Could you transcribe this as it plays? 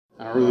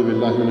أعوذ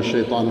بالله من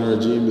الشيطان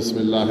الرجيم بسم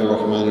الله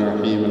الرحمن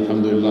الرحيم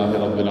الحمد لله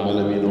رب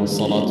العالمين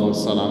والصلاة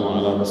والسلام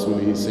على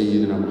رسوله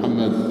سيدنا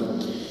محمد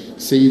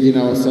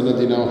سيدنا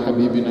وسندنا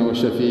وحبيبنا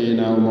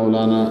وشفيعنا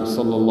ومولانا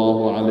صلى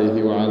الله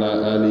عليه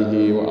وعلى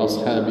آله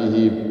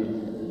وأصحابه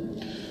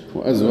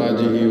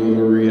وأزواجه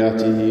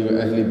وذرياته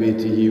وأهل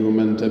بيته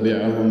ومن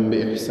تبعهم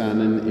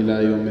بإحسان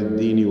إلى يوم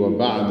الدين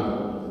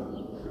وبعد.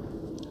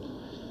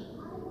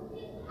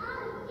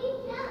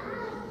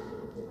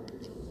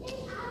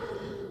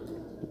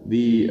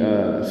 The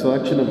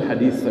selection of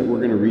hadiths that we're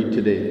going to read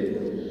today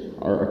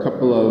are a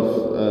couple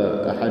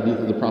of hadith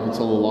of the Prophet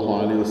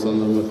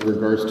ﷺ with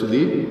regards to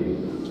the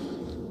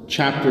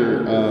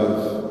chapter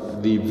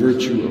of the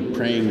virtue of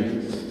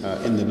praying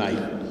in the night.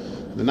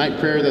 The night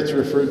prayer that's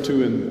referred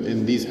to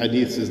in these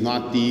hadiths is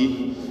not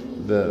the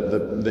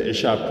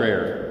Isha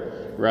prayer.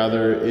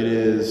 Rather, it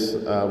is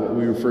what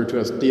we refer to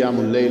as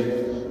Qiyamul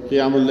Layl.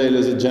 Qiyamul Layl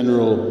is a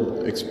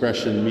general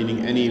expression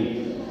meaning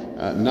any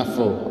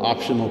nafil,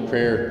 optional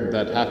prayer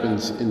that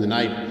happens in the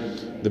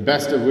night, the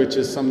best of which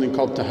is something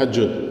called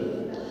tahajjud.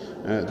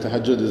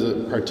 Tahajjud is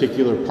a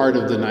particular part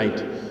of the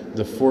night,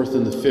 the fourth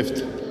and the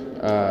fifth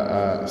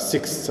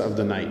sixths of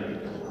the night.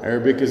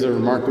 Arabic is a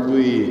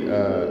remarkably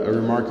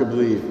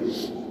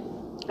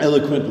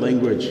eloquent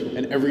language,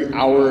 and every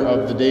hour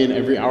of the day and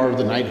every hour of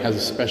the night has a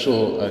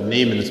special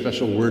name and a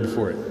special word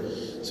for it.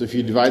 So if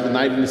you divide the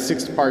night into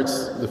 6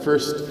 parts, the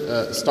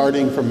first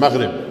starting from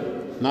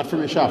Maghrib, not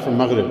from Isha, from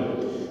Maghrib,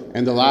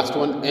 and the last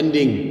one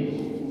ending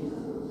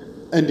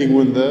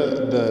when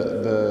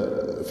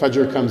the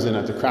Fajr comes in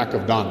at the crack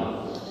of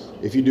dawn.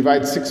 If you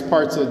divide 6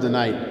 parts of the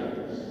night,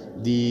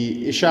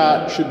 the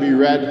Isha should be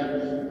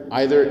read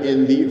either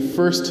in the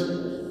first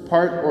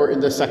part or in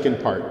the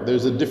second part.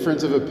 There's a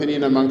difference of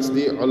opinion amongst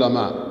the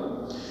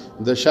ulama.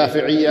 The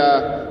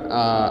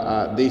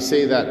Shafi'iyya, they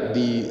say that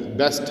the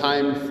best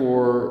time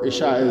for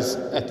Isha is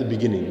at the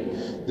beginning.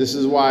 This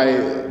is why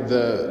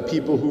the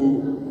people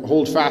who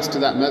hold fast to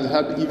that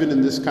madhab, even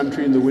in this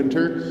country in the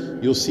winter,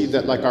 you'll see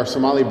that like our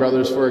Somali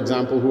brothers, for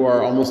example, who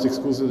are almost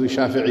exclusively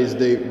Shafi'is,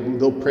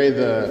 they'll pray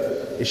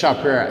the Isha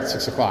prayer at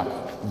 6 o'clock.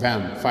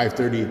 Bam,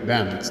 5:30,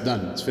 bam, it's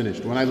done, it's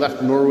finished. When I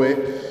left Norway,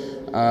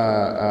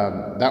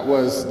 that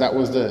was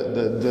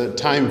the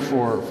time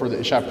for the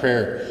Isha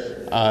prayer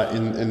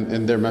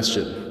in their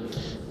masjid.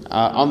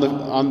 On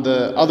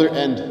the other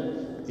end,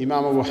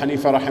 Imam Abu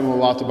Hanifa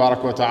rahimahullah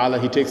tabarak wa ta'ala,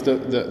 he takes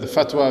the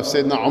fatwa of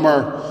Sayyidina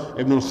Umar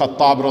ibn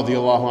al-Khattab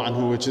radiyallahu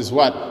anhu,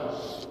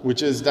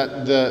 which is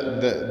that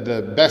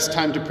the best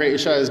time to pray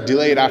Isha is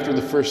delayed after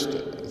the first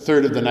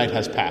third of the night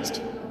has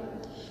passed.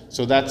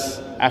 So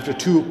that's after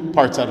 2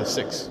 parts out of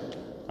 6.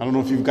 I don't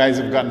know if you guys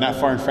have gotten that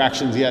far in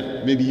fractions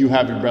yet. Maybe you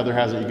have, your brother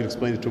hasn't. You can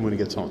explain it to him when he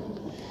gets home.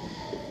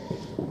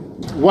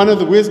 One of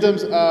the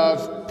wisdoms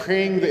of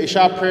praying the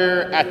Isha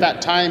prayer at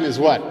that time is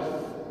what?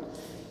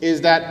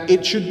 Is that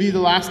it should be the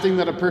last thing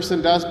that a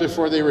person does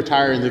before they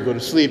retire and they go to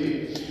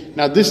sleep.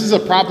 Now this is a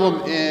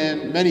problem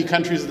in many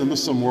countries of the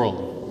Muslim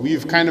world.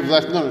 We've kind of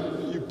left, no,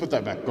 you put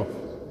that back, go.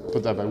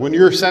 Put that back. When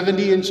you're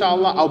 70,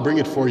 inshallah, I'll bring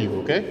it for you,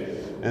 okay?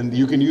 And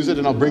you can use it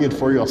and I'll bring it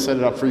for you, I'll set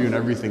it up for you and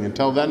everything.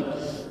 Until then,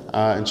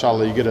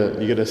 inshallah, you get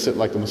to sit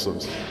like the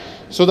Muslims.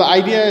 So the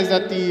idea is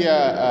that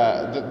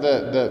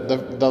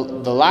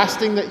the last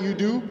thing that you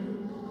do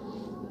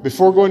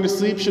before going to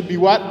sleep should be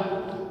what?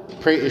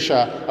 Pray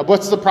Isha.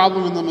 What's the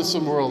problem in the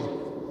Muslim world?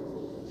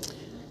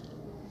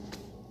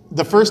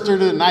 The first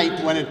third of the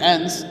night, when it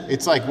ends,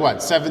 it's like what?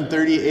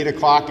 7:30, 8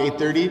 o'clock,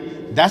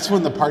 8:30. That's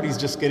when the party's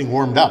just getting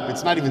warmed up.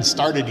 It's not even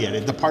started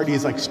yet. The party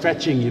is like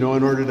stretching, in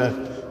order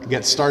to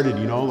get started.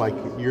 Like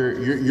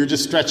you're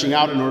just stretching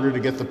out in order to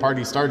get the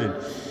party started,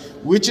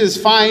 which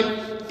is fine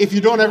if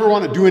you don't ever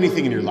want to do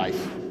anything in your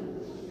life.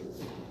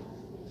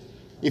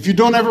 If you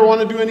don't ever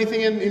want to do anything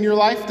in your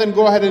life, then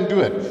go ahead and do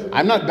it.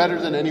 I'm not better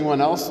than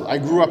anyone else. I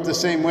grew up the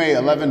same way,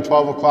 11,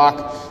 12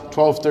 o'clock,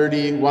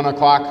 12:30, 1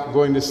 o'clock,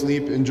 going to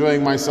sleep,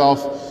 enjoying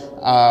myself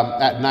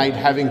at night,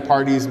 having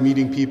parties,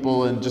 meeting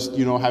people, and just,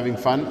 having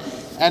fun.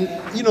 And,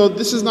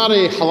 this is not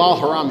a halal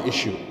haram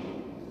issue.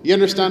 You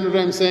understand what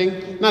I'm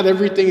saying? Not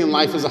everything in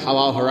life is a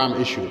halal haram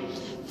issue.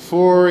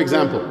 For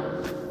example,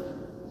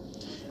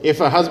 if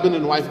a husband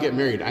and wife get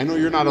married, I know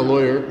you're not a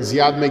lawyer.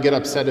 Ziyad may get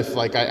upset if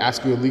I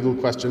ask you a legal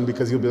question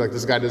because he'll be like,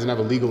 this guy doesn't have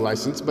a legal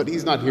license, but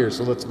he's not here,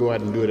 so let's go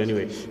ahead and do it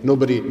anyway.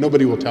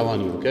 Nobody will tell on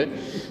you, okay?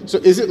 So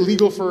is it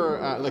legal for,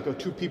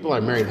 2 people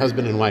are married,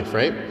 husband and wife,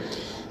 right?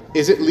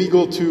 Is it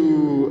legal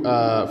to,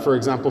 for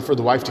example, for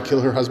the wife to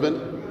kill her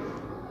husband?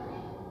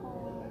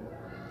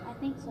 I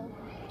think so.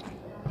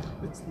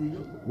 It's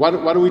legal. Why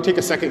don't we take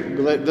a second,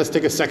 let's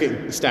take a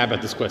second stab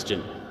at this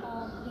question.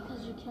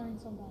 Because you're killing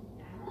somebody.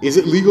 Is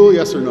it legal,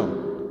 yes or no?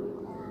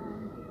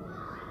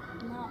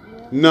 Not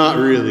really. Not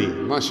really.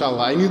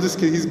 MashaAllah. I knew this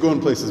kid, he's going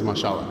places,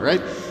 MashaAllah,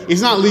 right? It's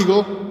not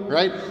legal,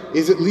 right?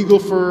 Is it legal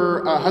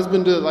for a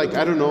husband to,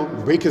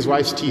 break his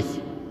wife's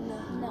teeth?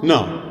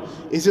 No.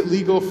 Is it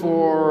legal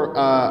for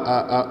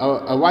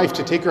a wife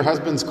to take her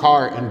husband's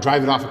car and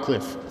drive it off a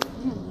cliff?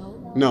 No.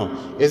 No.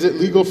 Is it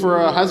legal for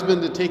a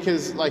husband to take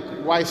his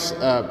wife's,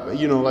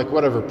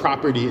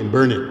 property and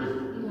burn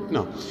it?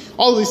 No.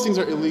 All of these things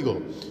are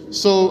illegal.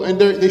 So, and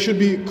they should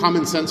be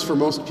common sense for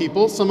most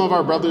people. Some of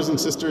our brothers and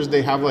sisters,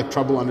 they have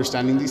trouble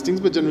understanding these things,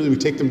 but generally we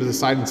take them to the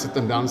side and sit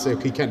them down and say,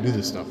 okay, you can't do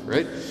this stuff,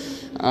 right?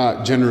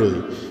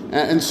 Generally.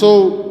 And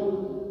so,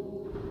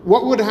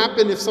 what would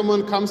happen if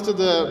someone comes to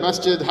the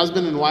masjid,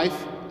 husband and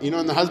wife,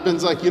 and the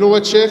husband's like, you know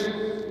what, Sheikh?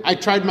 I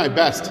tried my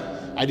best.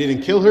 I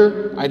didn't kill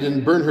her. I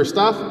didn't burn her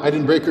stuff. I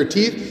didn't break her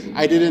teeth.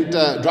 I didn't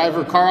drive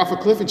her car off a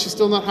cliff, and she's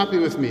still not happy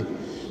with me.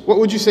 What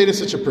would you say to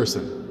such a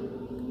person?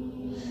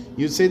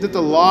 You'd say that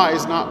the law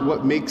is not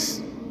what makes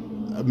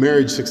a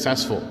marriage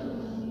successful.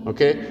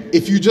 Okay?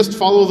 If you just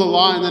follow the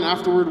law and then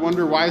afterward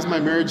wonder, why is my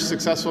marriage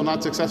successful,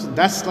 not successful?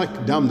 That's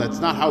dumb. That's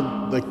not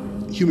how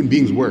human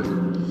beings work.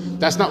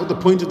 That's not what the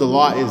point of the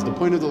law is. The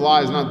point of the law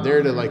is not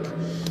there to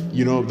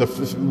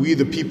we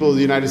the people of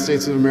the United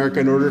States of America,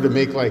 in order to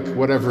make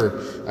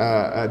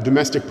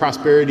domestic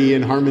prosperity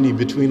and harmony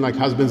between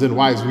husbands and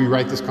wives, we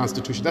write this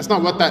constitution. That's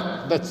not what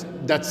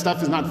that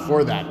stuff is not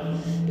for that.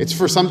 It's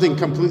for something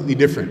completely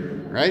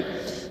different, right?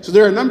 So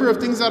there are a number of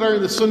things that are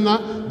in the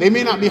sunnah. They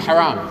may not be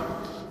haram.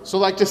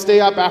 So to stay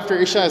up after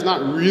Isha is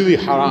not really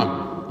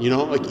haram.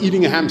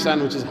 Eating a ham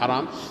sandwich is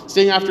haram.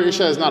 Staying after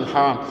Isha is not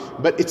haram.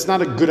 But it's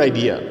not a good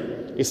idea.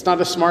 It's not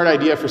a smart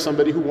idea for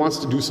somebody who wants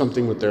to do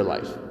something with their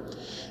life.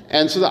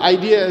 And so the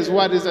idea is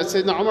what? Is that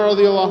Sayyidina Umar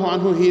radiallahu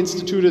anhu, he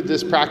instituted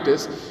this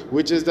practice,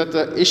 which is that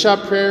the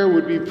Isha prayer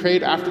would be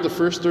prayed after the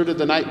first third of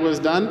the night was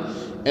done,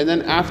 and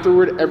then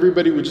afterward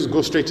everybody would just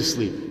go straight to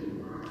sleep.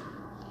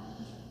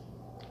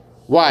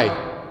 Why?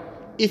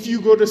 If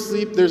you go to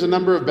sleep, there's a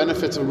number of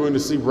benefits of going to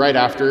sleep right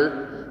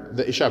after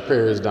the Isha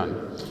prayer is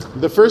done.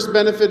 The first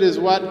benefit is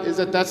what? Is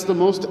that that's the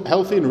most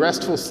healthy and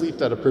restful sleep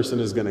that a person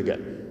is going to get.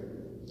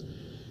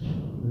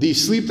 The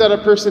sleep that a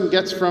person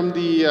gets from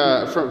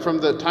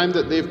the time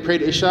that they've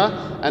prayed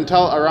Isha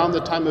until around the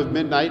time of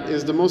midnight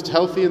is the most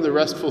healthy and the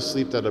restful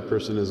sleep that a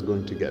person is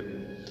going to get.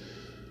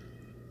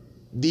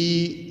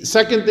 The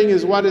second thing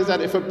is what? Is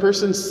that if a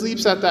person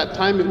sleeps at that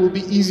time, it will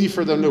be easy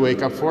for them to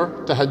wake up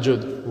for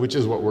tahajjud, which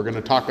is what we're going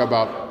to talk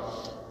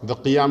about. The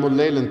qiyamul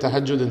layl and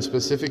tahajjud in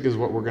specific is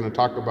what we're going to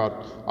talk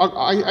about.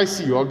 I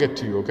see you, I'll get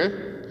to you,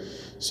 okay?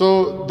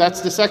 So that's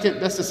the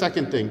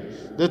second thing.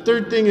 The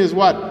third thing is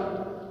what?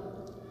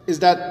 Is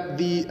that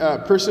the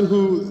person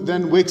who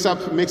then wakes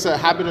up, makes a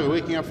habit of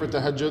waking up for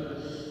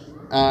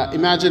tahajjud.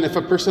 Imagine if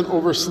a person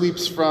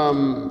oversleeps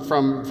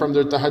from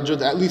their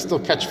tahajjud, at least they'll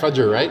catch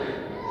fajr, right?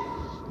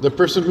 The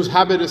person whose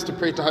habit is to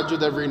pray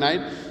tahajjud every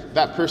night,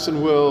 that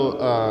person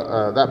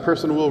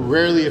will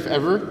rarely, if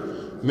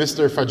ever, miss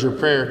their fajr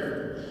prayer.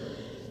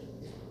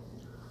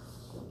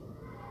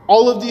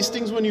 All of these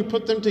things, when you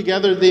put them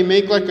together, they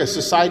make a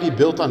society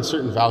built on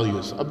certain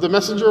values. The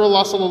Messenger of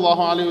Allah sallallahu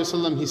alaihi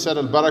wasallam, he said,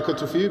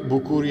 "Al-barakatu fi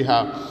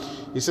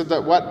bukuriha." He said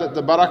that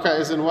the barakah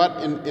is in what?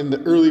 In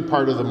the early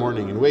part of the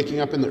morning, in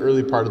waking up in the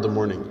early part of the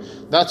morning.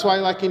 That's why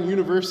in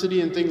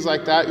university and things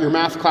like that, your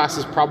math class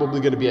is probably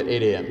going to be at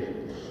 8 a.m.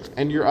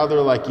 And your other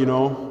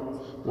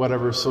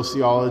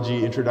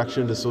sociology,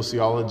 introduction to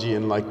sociology,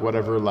 and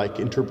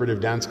interpretive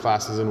dance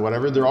classes and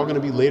whatever, they're all going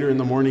to be later in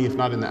the morning, if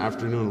not in the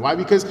afternoon. Why?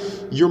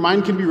 Because your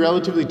mind can be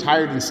relatively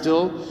tired and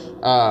still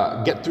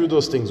get through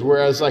those things.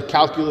 Whereas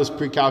calculus,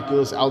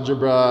 pre-calculus,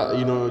 algebra,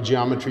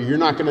 geometry, you're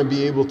not going to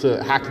be able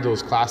to hack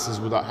those classes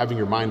without having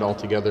your mind all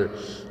together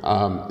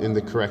in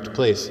the correct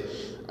place.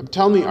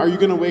 Tell me, are you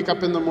going to wake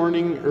up in the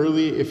morning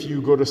early if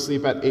you go to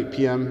sleep at 8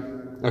 p.m.?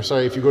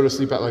 If you go to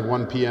sleep at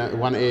 1 p.m.,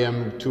 1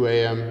 a.m., 2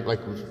 a.m.,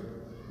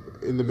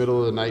 in the middle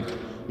of the night?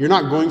 You're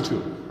not going to,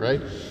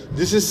 right?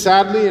 This is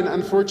sadly and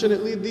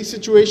unfortunately the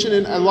situation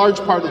in a large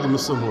part of the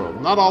Muslim world.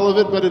 Not all of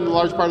it, but in a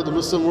large part of the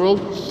Muslim world,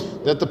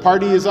 that the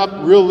party is up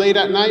real late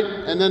at night,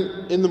 and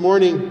then in the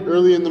morning,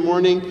 early in the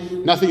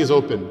morning, nothing is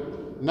open.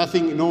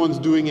 No one's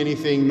doing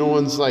anything, no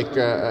one's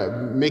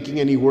making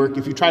any work.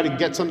 If you try to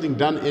get something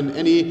done in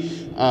any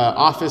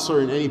office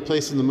or in any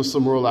place in the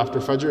Muslim world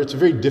after Fajr, it's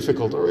very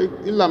difficult. Or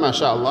illa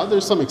mashallah,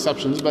 there's some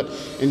exceptions, but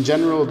in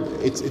general,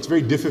 it's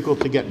very difficult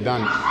to get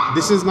done.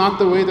 This is not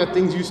the way that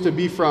things used to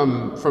be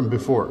from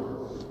before.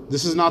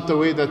 This is not the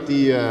way that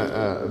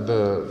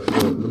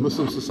the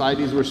Muslim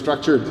societies were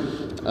structured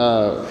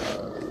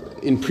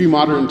in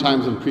pre-modern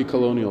times and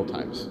pre-colonial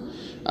times.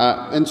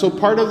 And so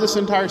part of this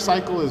entire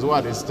cycle is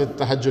what? Is the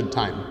tahajjud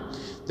time.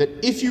 That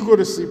if you go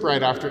to sleep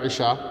right after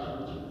Isha,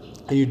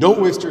 and you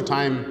don't waste your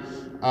time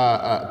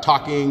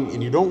talking,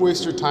 and you don't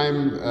waste your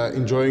time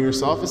enjoying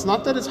yourself, it's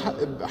not that it's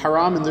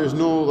haram and there's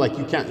no,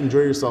 you can't enjoy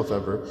yourself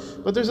ever,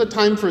 but there's a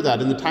time for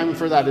that, and the time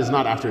for that is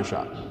not after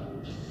Isha.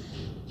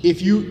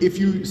 If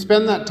you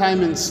spend that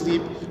time in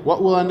sleep,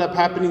 what will end up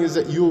happening is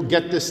that you'll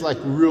get this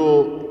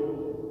real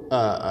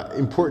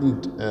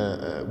important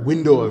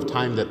window of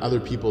time that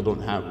other people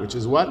don't have, which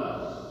is what?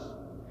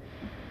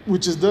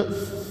 Which is the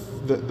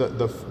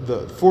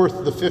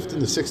fourth, the fifth,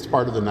 and the sixth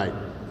part of the night.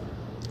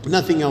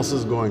 Nothing else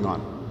is going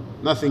on.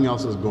 Nothing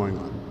else is going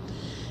on.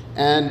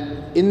 And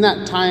in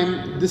that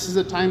time, this is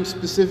a time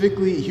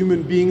specifically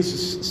human beings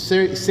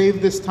save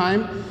this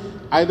time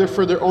either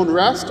for their own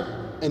rest,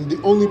 and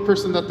the only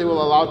person that they will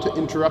allow to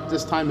interrupt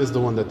this time is the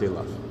one that they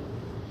love.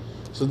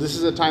 So this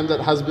is a time that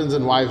husbands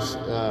and wives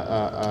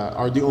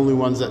are the only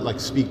ones that like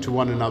speak to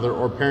one another,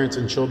 or parents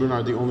and children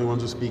are the only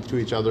ones who speak to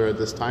each other at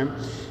this time.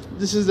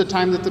 This is the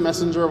time that the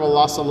Messenger of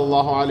Allah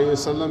sallallahu alaihi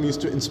wasallam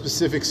used to in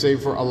specific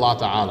save for Allah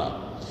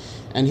Ta'ala.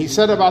 And he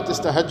said about this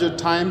tahajjud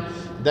time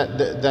that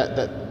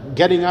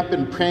getting up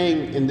and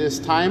praying in this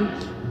time,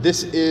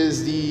 this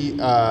is the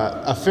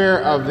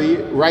affair of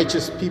the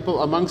righteous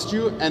people amongst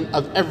you and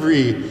of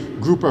every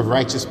group of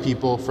righteous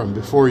people from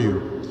before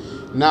you.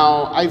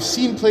 Now, I've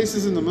seen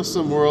places in the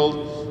Muslim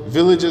world,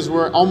 villages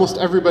where almost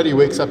everybody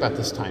wakes up at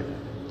this time.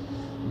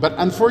 But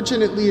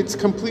unfortunately, it's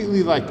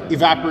completely like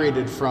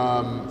evaporated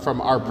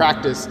from our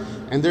practice,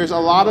 and there's a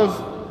lot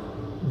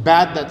of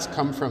bad that's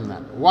come from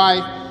that.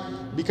 Why?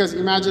 Because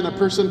imagine a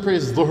person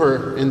prays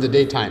dhuhr in the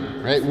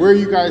daytime, right? Where are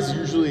you guys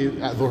usually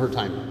at dhuhr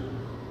time?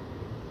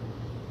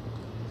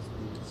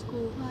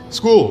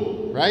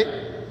 School, right?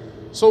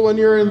 So when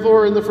you're in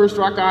dhuhr in the first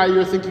rak'ah,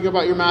 you're thinking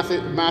about your math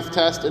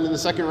test, and in the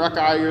second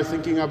rak'ah, you're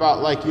thinking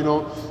about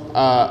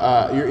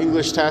your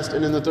English test,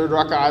 and in the third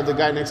rak'ah, the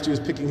guy next to you is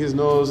picking his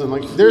nose, and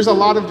there's a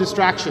lot of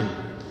distraction.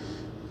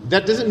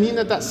 That doesn't mean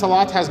that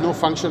salat has no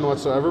function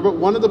whatsoever, but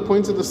one of the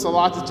points of the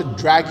salat is to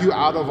drag you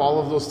out of all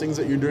of those things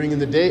that you're doing in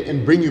the day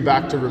and bring you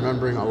back to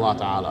remembering Allah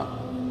Ta'ala.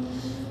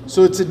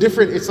 So it's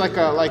like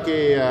a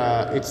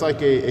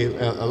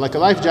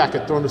life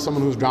jacket thrown to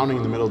someone who's drowning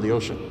in the middle of the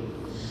ocean.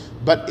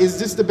 But is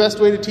this the best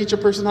way to teach a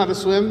person how to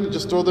swim?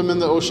 Just throw them in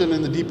the ocean,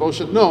 in the deep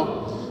ocean?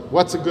 No.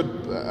 What's a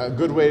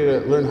good way to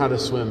learn how to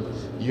swim?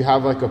 You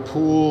have like a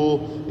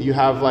pool, you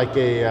have like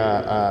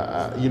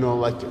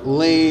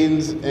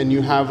lanes, and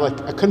you have like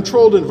a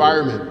controlled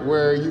environment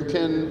where you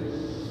can,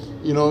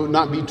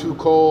 not be too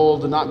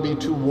cold, not be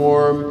too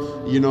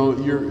warm,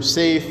 you're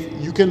safe.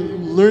 You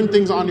can learn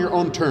things on your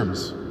own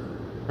terms,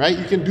 right?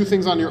 You can do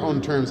things on your own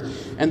terms.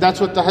 And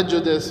that's what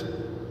tahajjud is.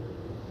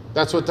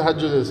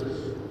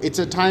 It's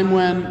a time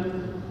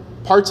when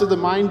parts of the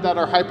mind that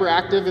are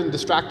hyperactive and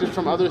distracted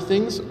from other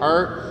things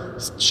are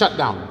shut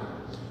down.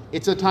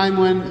 It's a time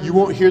when you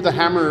won't hear the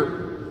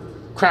hammer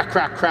crack,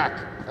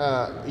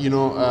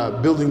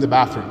 building the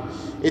bathroom.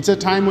 It's a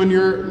time when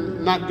you're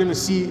not going to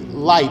see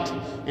light.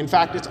 In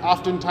fact, it's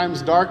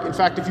oftentimes dark. In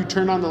fact, if you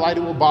turn on the light,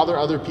 it will bother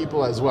other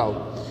people as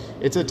well.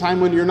 It's a time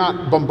when you're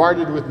not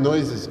bombarded with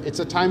noises. It's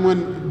a time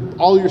when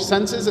all your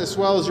senses, as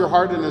well as your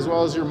heart and as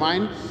well as your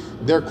mind,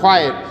 they're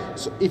quiet.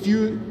 So if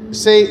you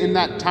say in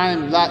that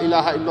time, La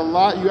ilaha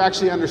illallah, you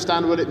actually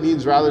understand what it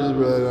means, rather than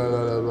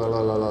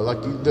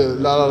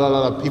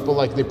people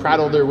they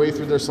prattle their way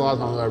through their salat.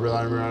 Allahu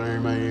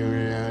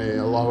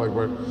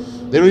Akbar.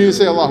 They don't even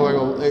say Allahu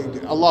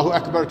Akbar. Allahu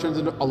Akbar turns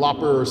into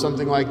Allahper or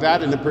something like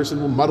that, and the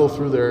person will muddle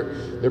through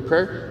their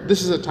prayer.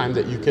 This is a time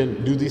that you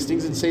can do these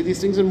things and say these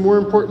things, and more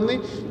importantly,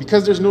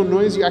 because there's no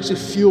noise, you actually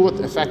feel what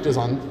the effect is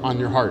on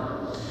your heart.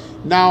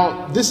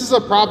 Now, this is a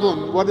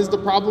problem. What is the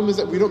problem is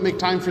that we don't make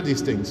time for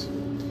these things.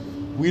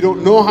 We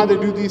don't know how to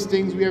do these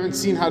things. We haven't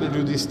seen how to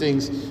do these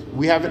things.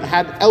 We haven't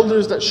had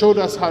elders that showed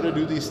us how to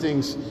do these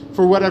things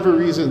for whatever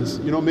reasons.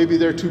 Maybe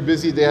they're too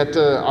busy. They had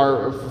to,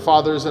 our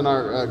fathers and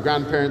our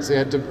grandparents, they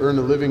had to earn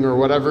a living or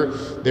whatever.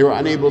 They were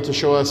unable to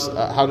show us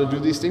how to do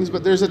these things.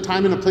 But there's a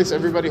time and a place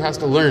everybody has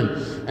to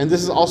learn. And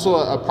this is also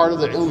a part of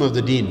the ilm of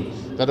the deen,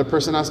 that a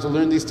person has to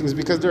learn these things,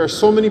 because there are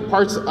so many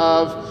parts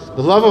of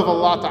the love of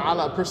Allah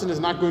Ta'ala a person is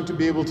not going to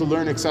be able to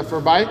learn except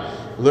for by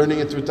learning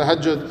it through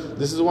tahajjud.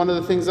 This is one of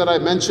the things that I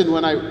mentioned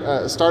when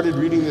I started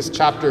reading this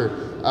chapter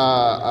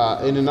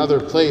in another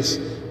place,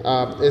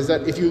 is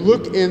that if you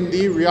look in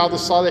the Riyād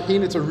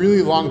al-Sālihīn, it's a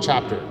really long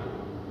chapter.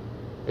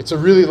 The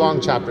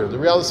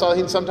Riyād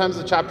al-Sālihīn, sometimes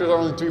the chapters are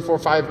only 3, 4,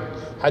 5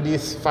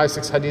 hadiths, 5,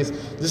 6 hadiths.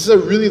 This is a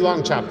really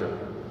long chapter.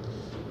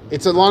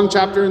 It's a long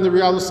chapter in the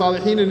Riyād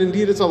al-Sālihīn, and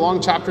indeed it's a long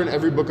chapter in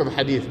every book of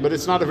hadith, but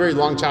it's not a very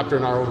long chapter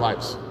in our own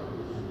lives.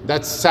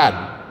 That's sad.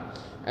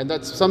 And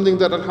that's something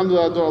that,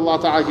 alhamdulillah, Allah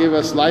Ta'ala gave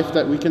us life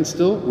that we can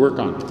still work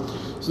on.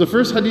 So the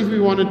first hadith we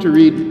wanted to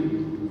read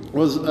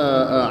was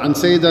عن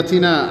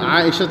سيدتنا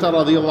عائشة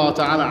رضي الله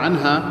تعالى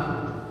عنها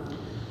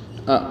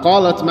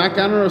قالت ما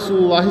كان رسول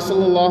الله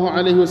صلى الله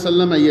عليه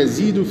وسلم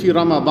يزيد في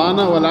رمضان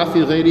ولا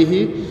في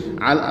غيره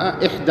على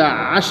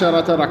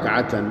 11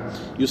 ركعة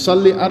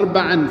يصلي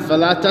 4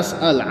 فلا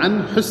تسأل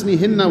عن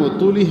حسنهن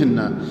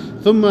وطولهن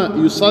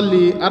ثم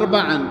يصلي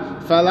 4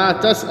 فلا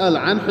تسأل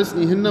عن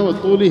حسنهن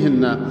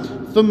وطولهن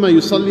ثم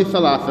يصلي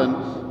 3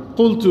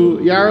 قلت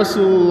يا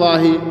رسول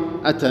الله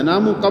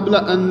أتنام قبل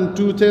أن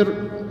توتر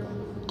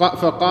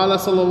فقال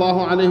صلى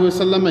الله عليه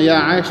وسلم يا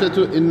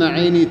عائشة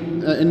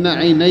إن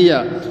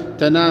عيني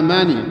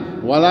تنامان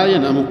ولا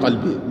ينام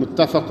قلبي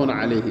متفق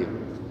عليه.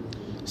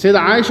 Sayyidah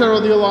Aisha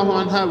radiallahu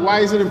anha, why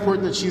is it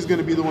important that she's going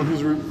to be the one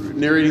who's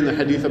narrating the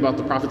hadith about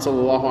the Prophet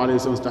sallallahu alaihi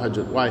wasallam's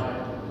tahajjud? Why?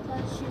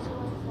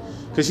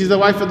 Because she's the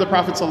wife of the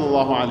Prophet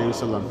sallallahu alaihi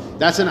wasallam.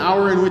 That's an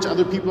hour in which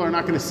other people are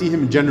not going to see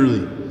him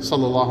generally,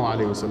 sallallahu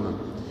alaihi wasallam.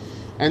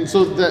 And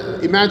so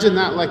imagine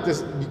that like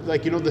this,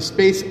 like, you know, the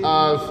space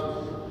of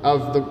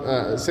the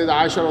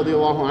Sayyidah Aisha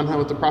radiallahu anha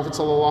with the Prophet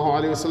sallallahu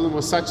alaihi wasallam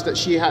was such that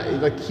she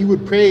had, like, he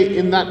would pray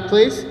in that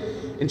place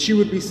and she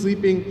would be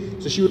sleeping,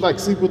 so she would like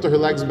sleep with her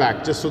legs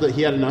back just so that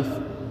he had enough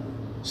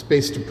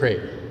space to pray.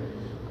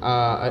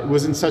 It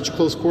was in such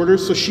close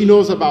quarters, so she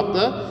knows about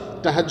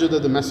the tahajjud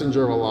of the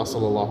Messenger of Allah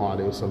sallallahu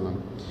alaihi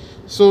wasallam.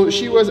 So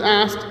she was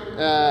asked,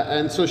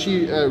 and so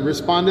she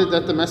responded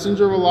that the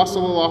Messenger of Allah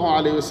sallallahu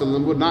alaihi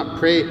wasallam would not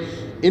pray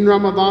in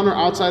Ramadan or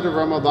outside of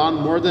Ramadan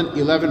more than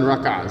 11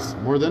 rak'ahs.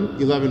 More than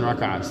 11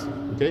 rak'ahs.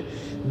 Okay?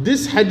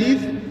 This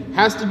hadith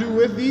has to do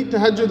with the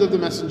tahajjud of the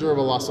Messenger of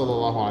Allah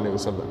sallallahu alaihi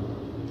wasallam.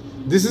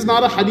 This is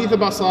not a hadith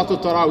about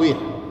Salatul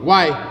Taraweeh.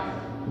 Why?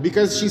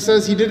 Because she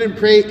says he didn't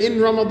pray in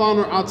Ramadan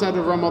or outside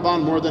of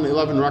Ramadan more than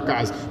 11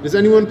 rak'ahs. Does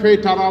anyone pray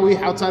Taraweeh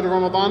outside of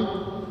Ramadan?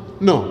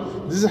 No.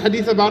 This is a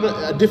hadith about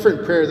a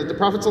different prayer, that the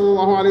Prophet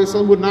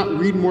ﷺ would not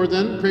pray more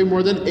than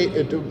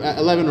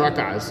 11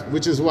 rak'ahs,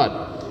 which is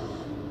what?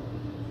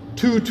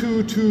 2, 4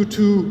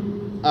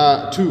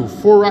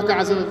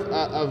 rak'ahs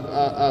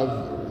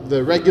of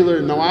the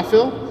regular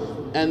nawafil,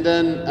 and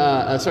then 8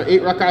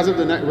 rak'ahs of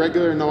the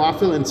regular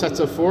nawafil in sets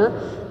of 4,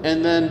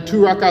 and then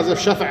 2 rak'ahs of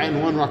shafa'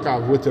 and 1 rak'ah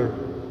of witr.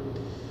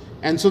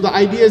 And so the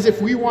idea is,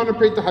 if we want to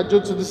pray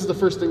tahajjud, so this is the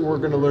first thing we're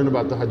going to learn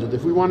about tahajjud.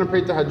 If we want to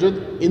pray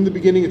tahajjud, in the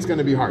beginning it's going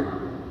to be hard.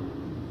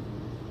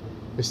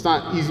 It's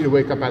not easy to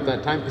wake up at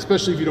that time,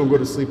 especially if you don't go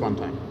to sleep on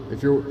time.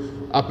 If you're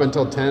up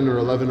until 10 or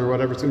 11 or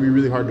whatever, it's going to be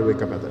really hard to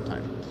wake up at that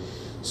time.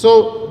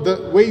 So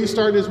the way you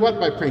start is what?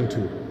 By praying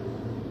 2.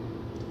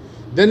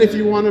 Then if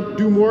you want to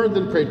do more,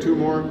 then pray 2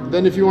 more.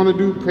 Then if you want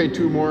to pray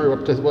 2 more,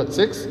 up to what,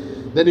 6?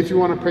 Then if you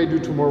want to do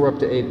 2 more, we're up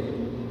to 8.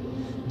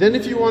 Then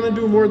if you want to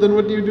do more, then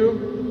what do?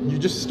 You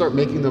just start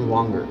making them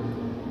longer.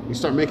 You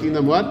start making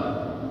them what?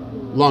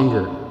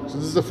 Longer. So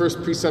this is the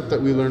first precept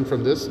that we learn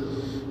from this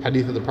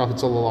hadith of the Prophet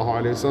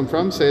ﷺ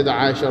from Sayyidah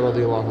Aisha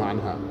radiallahu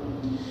anha.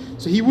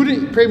 So he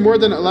wouldn't pray more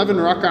than 11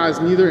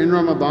 rak'ahs, neither in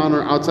Ramadan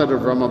or outside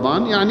of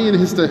Ramadan, yani in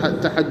his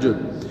tahajjud.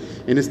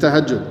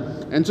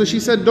 And so she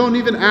said, don't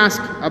even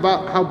ask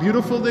about how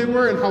beautiful they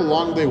were and how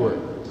long they were.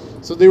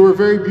 So they were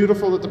very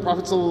beautiful, that the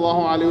Prophet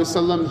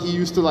ﷺ, he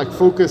used to like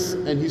focus,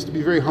 and he used to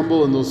be very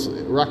humble in those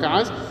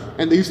rak'ahs,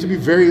 and they used to be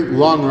very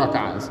long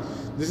rak'ahs.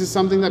 This is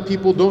something that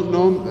people don't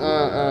know,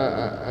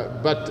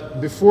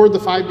 but before the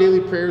 5 daily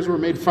prayers were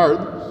made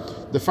fard,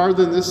 the fard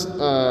in this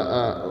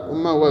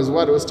ummah was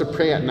what? It was to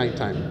pray at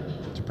nighttime,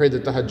 to pray the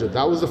tahajjud.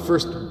 That was the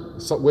first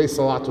way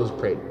salat was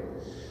prayed.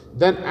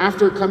 Then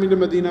after coming to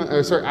Medina,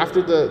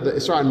 after the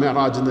Isra and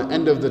Mi'raj, in the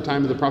end of the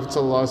time of the Prophet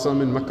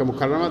ﷺ in Makkah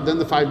Mukarramah, then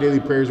the 5 daily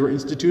prayers were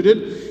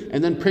instituted,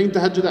 and then praying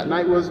tahajjud at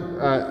night was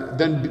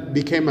then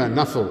became a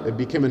nafil. It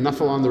became a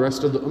nafil on the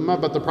rest of the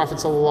ummah, but the Prophet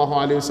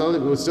ﷺ,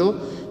 it was still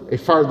a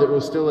fard, that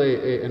was still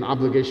an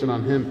obligation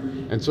on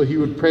him, and so he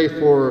would pray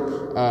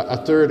for a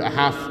third, a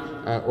half,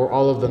 or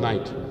all of the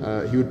night.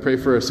 He would pray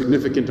for a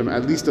significant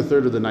amount, at least a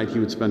third of the night he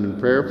would spend in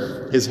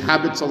prayer. His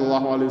habit,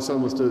 sallallahu alaihi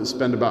wasallam, was to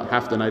spend about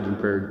half the night in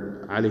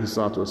prayer, alayhi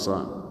salatu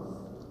wasalam.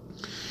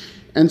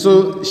 And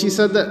so she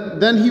said that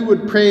then he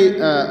would pray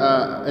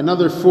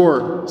another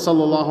 4,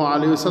 sallallahu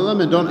alaihi wasallam,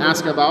 and don't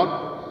ask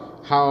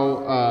about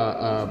how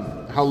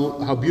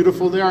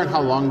beautiful they are and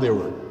how long they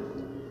were.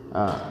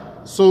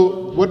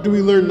 So what do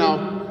we learn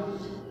now?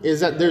 Is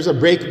that there's a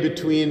break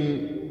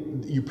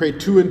between, you pray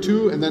 2 and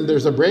 2, and then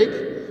there's a break,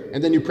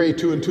 and then you pray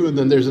 2 and 2, and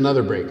then there's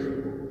another break.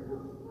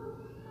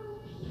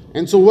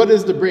 And so what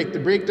is the break? The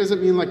break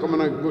doesn't mean like I'm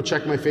going to go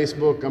check my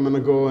Facebook, I'm going to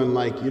go and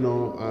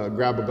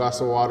grab a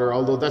glass of water,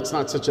 although that's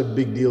not such a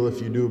big deal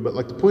if you do. But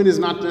like the point is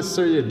not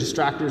necessarily to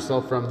distract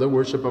yourself from the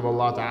worship of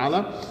Allah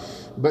Ta'ala,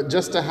 but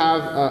just to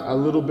have a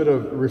little bit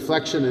of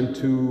reflection and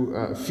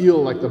to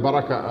feel like the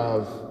barakah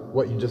of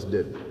what you just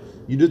did.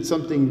 You did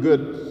something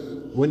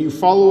good. When you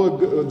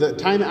follow the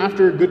time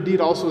after a good deed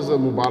also is a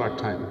mubarak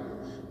time.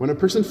 When a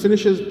person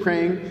finishes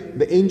praying,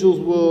 the angels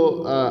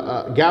will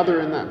gather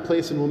in that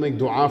place and will make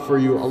dua for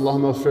you.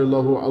 Allahumma ighfir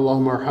lahu,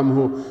 Allahumma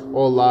arhamhu.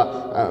 Oh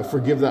Allah,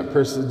 forgive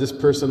this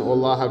person. Oh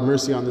Allah, have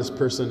mercy on this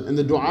person. And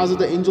the du'as of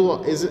the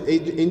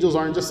angels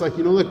aren't just like,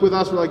 like with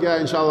us, we're like, yeah,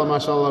 inshallah,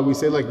 mashallah, we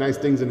say like nice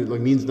things and it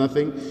like means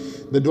nothing.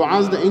 The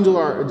du'as of the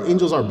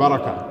angels are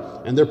barakah.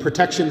 And they're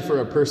protection for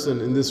a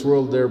person in this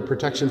world, they're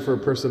protection for a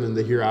person in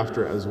the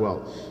hereafter as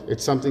well.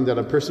 It's something that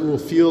a person will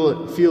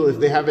feel if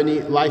they have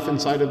any life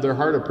inside of their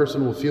heart, a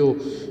person will feel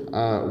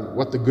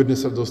what the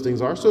goodness of those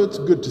things are. So it's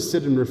good to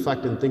sit and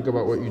reflect and think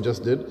about what you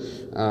just did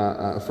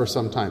for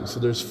some time. So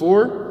there's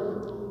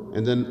 4,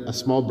 and then a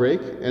small break,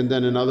 and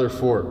then another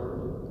 4.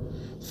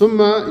 ثُمَّ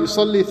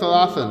يُصَلِّي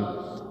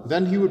ثَلَاثًا.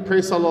 Then he would pray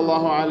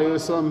sallallahu alayhi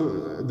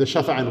wasallam the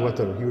shafa' and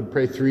witr. He would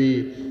pray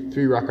 3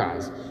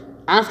 rak'ahs.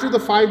 After the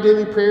 5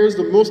 daily prayers,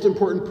 the most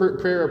important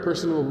prayer a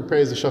person will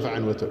pray is the shafa'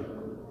 and witr.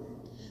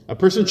 A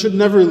person should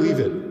never leave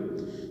it.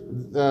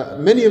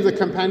 Many of the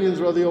companions,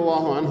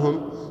 radiallahu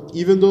anhum,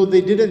 even though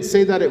they didn't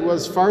say that it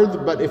was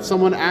fard, but if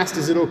someone asked,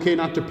 is it okay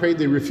not to pray,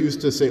 they refused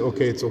to say,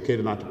 okay, it's okay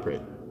not to pray.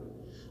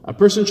 A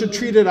person should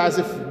treat it as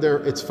if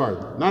it's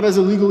fard. Not as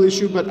a legal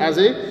issue, but as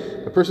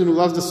a person who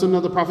loves the sunnah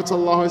of the Prophet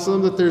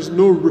ﷺ, that there's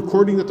no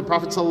recording that the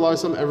Prophet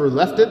ﷺ ever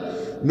left it,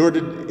 nor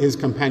did his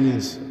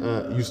companions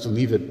used to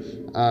leave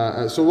it.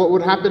 So what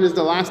would happen is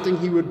the last thing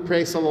he would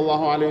pray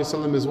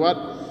ﷺ is what?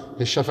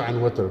 His shafa'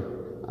 and witr.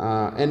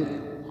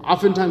 And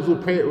oftentimes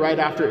we'll pray it right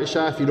after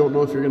Isha if you don't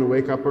know if you're going to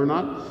wake up or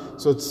not.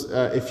 So it's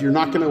if you're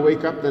not going to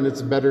wake up, then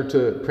it's better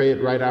to pray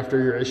it right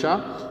after your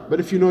Isha. But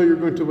if you know you're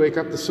going to wake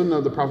up, the sunnah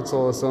of the Prophet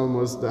ﷺ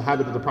was, the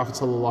habit of the Prophet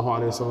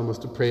ﷺ was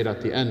to pray it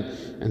at the end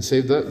and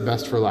save the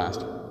best for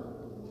last.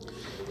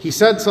 He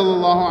said, she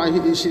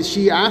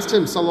asked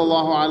him,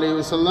 sallallahu alayhi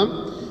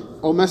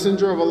wasallam, O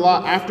Messenger of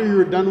Allah, after you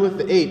were done with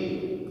the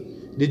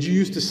 8, did you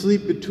used to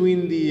sleep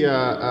between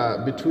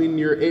between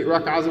your 8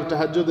 rak'ahs of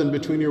tahajjud and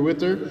between your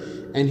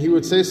witr? And he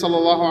would say,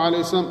 sallallahu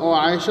alayhi wasallam, O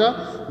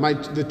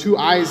Aisha, the 2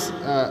 eyes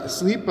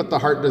sleep, but the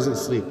heart doesn't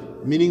sleep.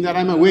 Meaning that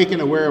I'm awake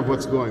and aware of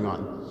what's going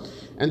on.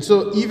 And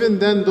so even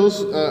then, those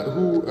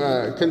who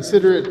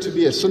consider it to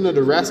be a sunnah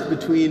to rest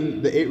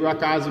between the 8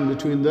 rak'ahs and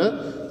between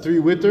the 3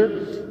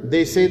 witr,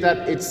 they say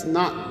that it's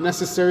not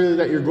necessarily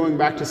that you're going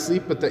back to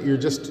sleep, but that you're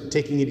just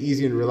taking it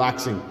easy and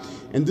relaxing.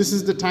 And this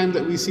is the time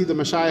that we see the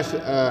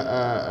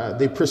mashayikh,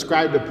 they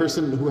prescribed a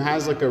person who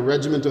has like a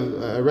regimen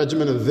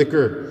of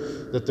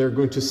dhikr, that they're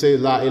going to say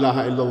La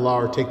ilaha illallah,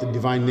 or take the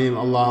divine name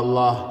Allah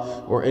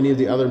Allah, or any of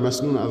the other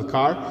masnoon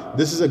adhkar.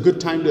 This is a good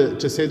time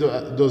to say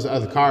those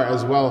adhkar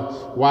as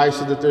well. Why?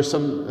 So that there's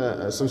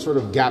some sort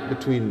of gap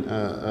between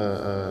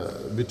the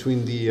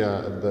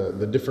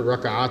different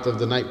raka'at of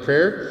the night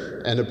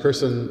prayer, and a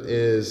person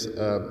is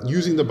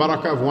using the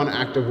barakah of one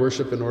act of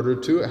worship in order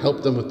to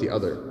help them with the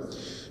other.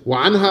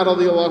 وعنها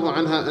رضي الله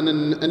عنها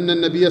أن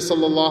النبي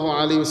صلى الله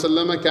عليه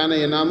وسلم كان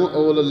ينام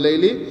أول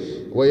الليل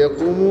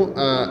ويقوم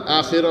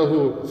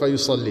آخره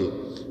فيصلي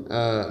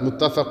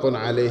متفق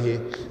عليه.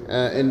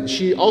 And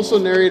she also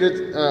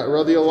narrated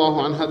رضي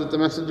الله عنها that the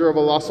Messenger of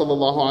Allah صلى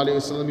الله عليه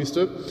وسلم used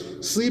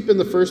to sleep in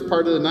the first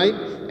part of the night,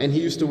 and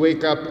he used to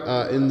wake up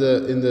in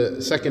the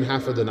second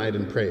half of the night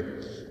and pray.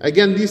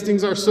 Again, these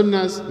things are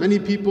sunnahs. Many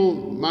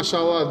people,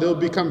 mashallah, they'll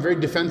become very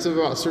defensive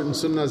about certain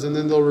sunnahs, and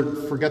then they'll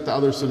forget the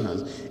other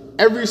sunnahs.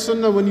 Every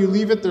sunnah, when you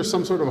leave it, there's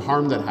some sort of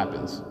harm that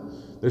happens.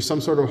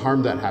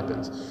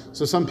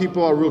 So some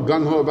people are real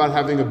gung-ho about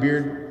having a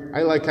beard.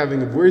 I like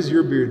having a beard. Where's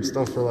your beard?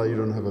 Astaghfirullah, you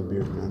don't have a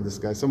beard, man. This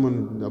guy,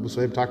 Abu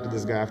Suhaib talked to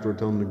this guy afterward,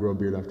 tell him to grow a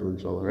beard afterward,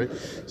 inshallah, right?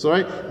 So,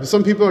 right,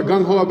 some people are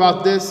gung-ho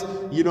about this.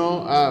 You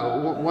know,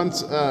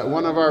 once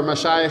one of our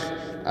mashayikh,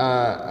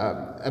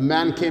 a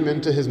man came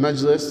into his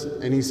majlis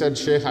and he said,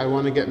 Shaykh, I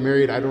want to get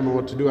married. I don't know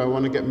what to do. I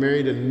want to get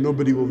married, and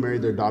nobody will marry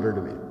their daughter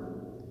to me.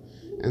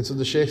 And so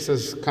the Shaykh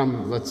says,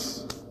 come,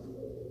 let's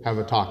have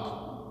a talk.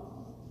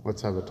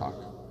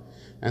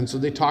 And so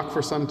they talk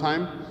for some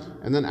time,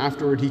 and then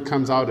afterward he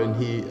comes out and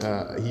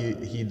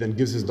he then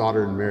gives his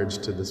daughter in marriage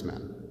to this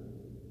man.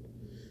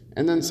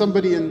 And then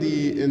somebody in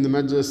the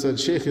majlis said,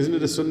 Shaykh, isn't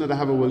it a sunnah to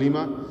have a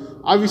walima?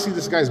 Obviously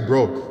this guy's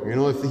broke. You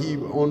know, if he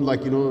owned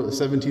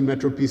 17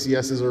 Metro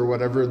PCSs or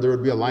whatever, there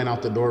would be a line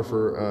out the door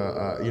for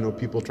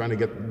people trying to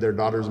get their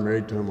daughters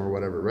married to him or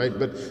whatever, right?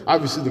 But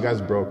obviously the guy's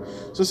broke.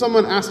 So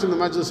someone asked in the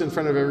majlis in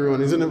front of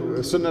everyone, isn't it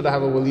a sunnah to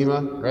have a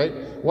walima, right?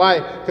 Why?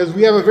 Because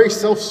we have a very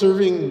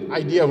self-serving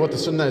idea of what the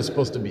sunnah is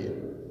supposed to be.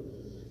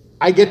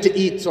 I get to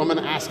eat, so I'm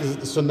going to ask, is it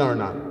the sunnah or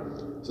not?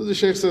 So the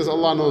Shaykh says,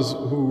 Allah knows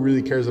who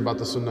really cares about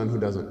the sunnah and who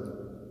doesn't.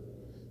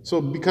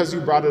 So because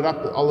you brought it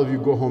up, all of you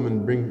go home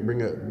and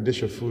bring a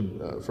dish of food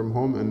from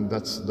home, and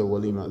that's the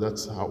walima.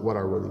 That's what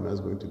our walima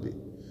is going to be.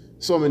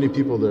 So many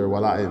people, they're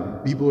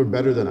wala'im. People are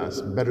better than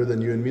us, better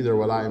than you and me. Their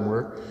wala'im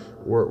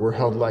were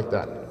held like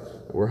that.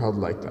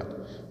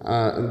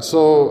 And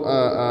so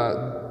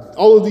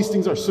all of these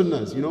things are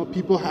sunnahs,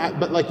 people have,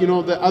 but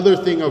the other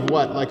thing of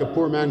what, like a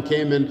poor man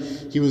came and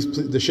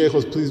the Shaykh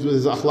was pleased with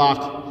his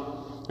akhlaq,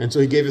 and so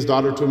he gave his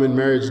daughter to him in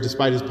marriage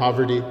despite his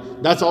poverty.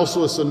 That's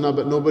also a sunnah,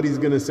 but nobody's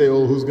going to say,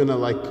 who's going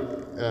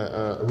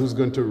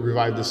to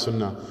revive the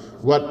sunnah?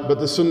 But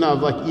the sunnah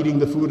of eating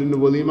the food in the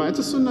walima, it's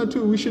a sunnah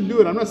too. We should do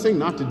it. I'm not saying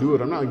not to do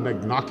it. I'm not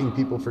knocking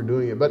people for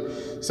doing it. But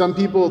some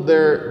people,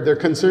 their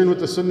concern with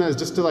the sunnah is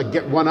just to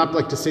get one up,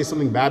 to say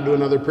something bad to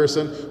another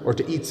person, or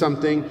to eat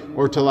something,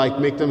 or to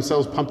make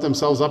themselves, pump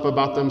themselves up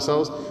about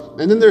themselves.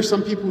 And then there's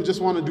some people who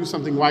just want to do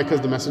something. Why? Because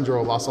the Messenger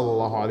of Allah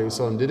sallallahu alaihi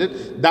wasallam did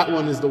it. That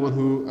one is the one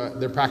who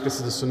their practice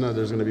is the sunnah.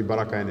 There's going to be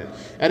barakah in it.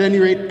 At any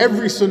rate,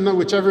 every sunnah,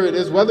 whichever it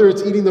is, whether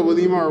it's eating the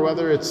walima or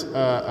whether it's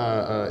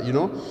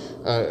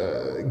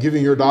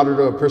giving your daughter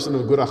to a person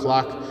of good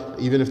akhlaq,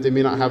 even if they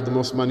may not have the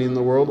most money in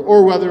the world,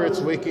 or whether it's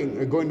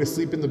going to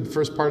sleep in the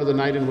first part of the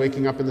night and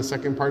waking up in the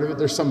second part of it,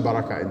 there's some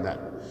barakah in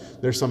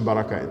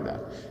that.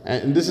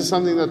 And this is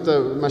something that the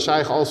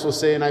mashayikh also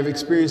say, and I've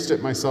experienced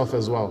it myself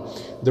as well.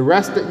 The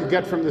rest that you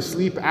get from the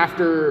sleep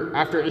after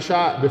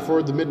Isha,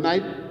 before the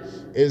midnight,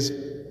 is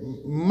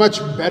much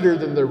better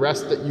than the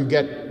rest that you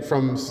get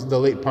from the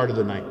late part of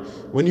the night.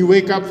 When you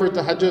wake up for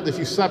tahajjud, if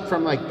you slept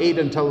from 8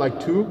 until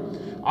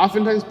 2,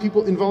 oftentimes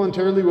people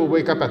involuntarily will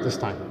wake up at this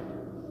time.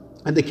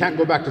 And they can't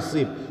go back to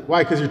sleep.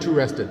 Why? Because you're too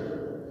rested.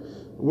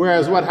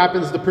 Whereas what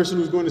happens, the person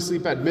who's going to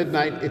sleep at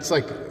midnight, it's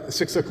like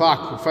 6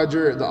 o'clock,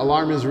 Fajr, the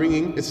alarm is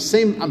ringing. It's the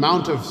same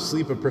amount of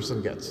sleep a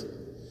person gets.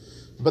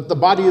 But the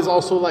body is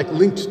also like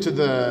linked to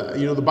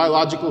the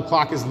biological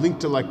clock is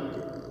linked to like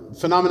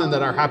phenomena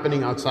that are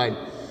happening outside.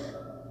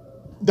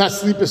 That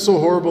sleep is so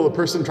horrible, a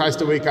person tries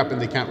to wake up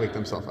and they can't wake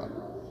themselves up.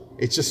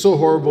 It's just so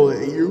horrible.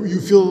 You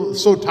feel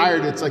so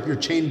tired, it's like you're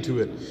chained to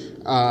it.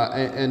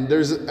 And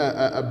there's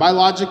a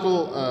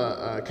biological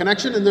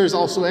connection, and there's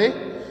also a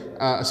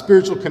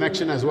spiritual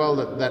connection as well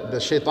that the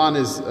shaitan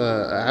has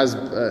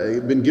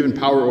been given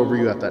power over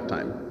you at that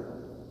time.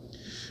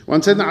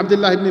 وعن سيدنا عبد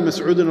الله بن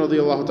مسعود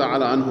رضي الله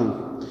تعالى عنه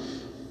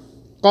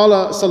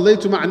قال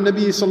صليت مع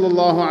النبي صلى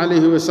الله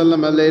عليه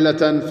وسلم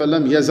ليلة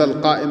فلم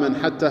يزل قائما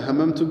حتى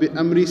هممت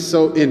بأمر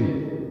سوء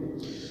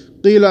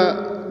قيل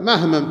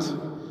ما هممت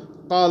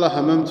قال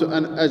هممت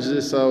أن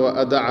أجلس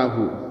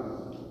وأدعه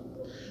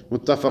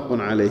متفق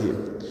عليه.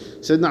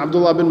 Sayyidina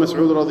Abdullah bin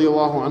Mas'ud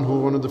radiallahu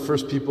anhu, one of the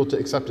first people to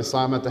accept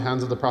Islam at the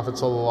hands of the Prophet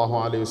sallallahu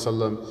alaihi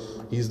wasallam.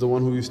 He's the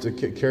one who used to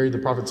carry the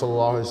Prophet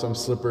sallallahu alaihi wasallam's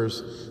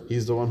slippers.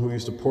 He's the one who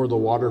used to pour the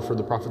water for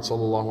the Prophet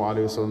sallallahu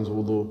alaihi wasallam's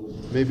wudu.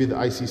 Maybe the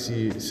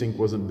ICC sink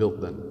wasn't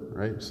built then,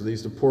 right? So they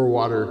used to pour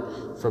water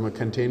from a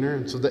container.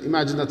 And so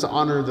imagine that's an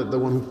honor, that the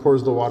one who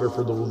pours the water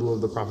for the wudu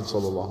of the Prophet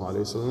sallallahu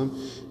alaihi wasallam.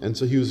 And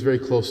so he was very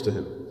close to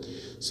him.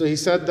 So he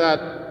said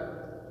that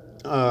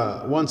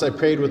once I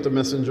prayed with the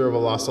Messenger of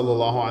Allah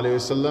sallallahu alaihi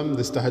wasallam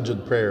this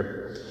tahajjud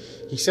prayer.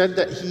 He said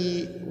that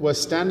he was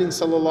standing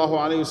sallallahu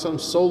alaihi wasallam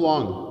so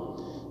long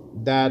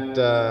that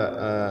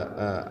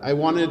I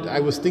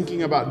was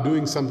thinking about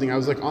doing something. I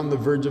was like on the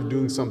verge of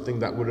doing something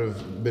that would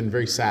have been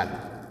very sad.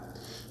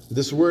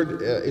 This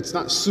word, it's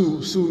not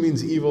su. Su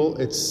means evil.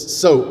 It's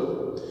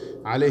so.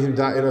 Alayhim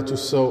da'iratu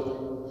so.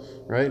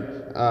 Right?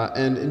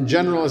 And in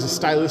general, as a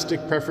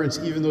stylistic preference,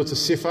 even though it's a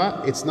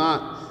sifa, it's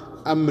not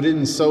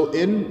amrin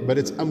so-in, but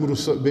it's amri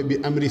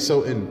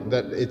so-in.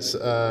 That it's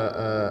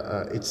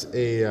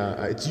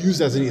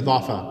used as an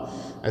idafa,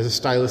 as a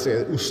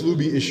stylistic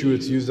uslubi issue.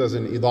 It's used as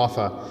an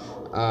idafa.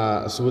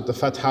 So with the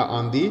fatha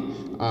on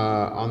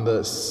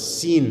the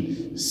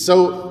scene,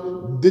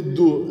 so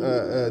diddu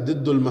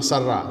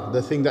al-masarra,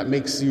 the thing that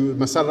makes you,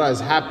 masarra is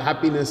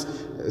happiness.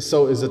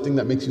 So is the thing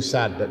that makes you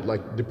sad, that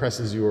like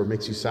depresses you or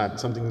makes you sad,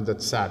 something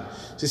that's sad.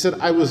 So he said,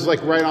 I was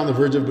like right on the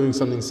verge of doing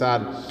something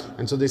sad.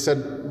 And so they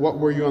said, what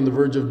were you on the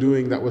verge of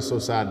doing that was so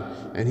sad?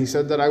 And he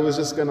said that I was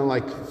just gonna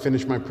like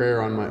finish my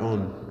prayer on my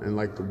own and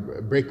like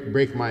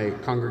break my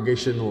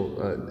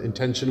congregational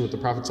intention with the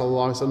Prophet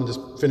sallallahu alaihi wasallam,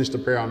 just finish the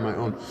prayer on my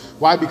own.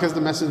 Why? Because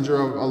the Messenger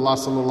of Allah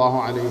sallallahu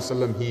alaihi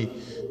wasallam,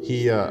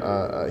 he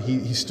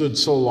stood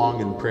so long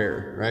in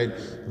prayer, right?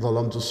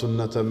 ظلمت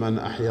سنة من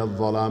أحيا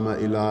الظلام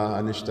إلى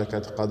أن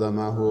اشتكت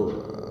قدماه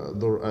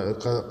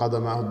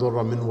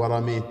ضر من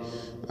ورمي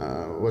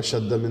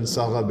وشد من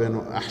صغب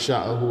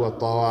أحشاءه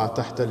وطوى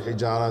تحت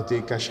الحجارة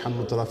كشحا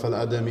مترف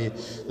الأدم.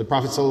 The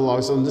Prophet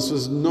ﷺ, this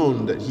was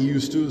known that he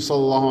used to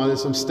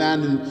ﷺ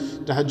stand in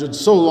tahajjud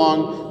so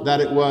long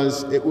that it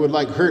would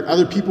like hurt.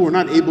 Other people were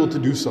not able to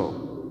do so.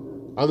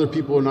 Other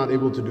people are not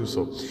able to do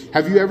so.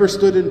 Have you ever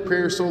stood in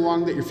prayer so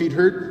long that your feet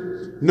hurt?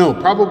 No,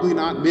 probably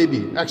not,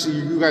 maybe. Actually,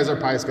 you guys are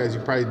pious guys,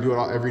 you probably do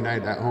it every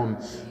night at home.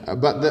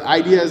 But the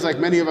idea is like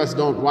many of us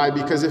don't. Why?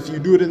 Because if you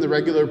do it in the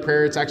regular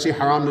prayer, it's actually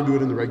haram to do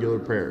it in the regular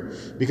prayer.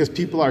 Because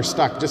people are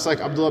stuck. Just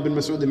like Abdullah bin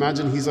Mas'ud,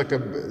 imagine he's like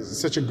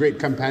such a great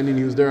companion.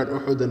 He was there at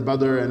Uhud and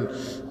Badr and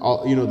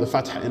all, the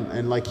Fath,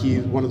 and like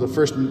he's one of the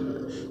first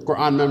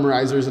Quran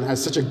memorizers and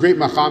has such a great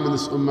maqam in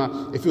this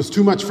ummah. If it was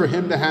too much for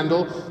him to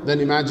handle,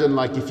 then imagine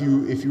like if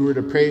you were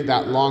to pray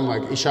that long,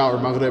 like Isha or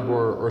Maghrib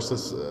or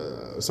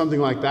something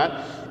like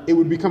that, it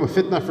would become a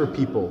fitna for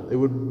people. It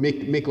would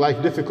make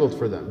life difficult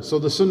for them. So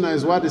the sunnah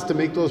is what? Is to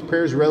make those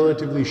prayers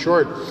relatively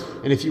short.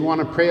 And if you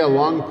want to pray a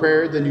long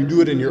prayer, then you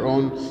do it in your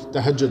own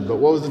tahajjud. But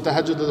what was the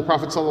tahajjud of the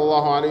Prophet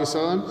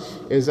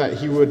ﷺ? Is that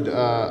he would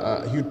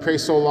pray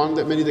so long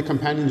that many of the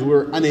companions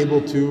were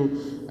unable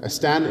to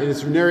stand. And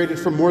it's narrated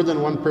from more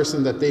than one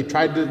person that they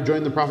tried to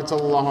join the Prophet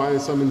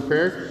ﷺ in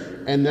prayer.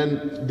 And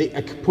then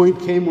a point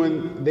came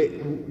when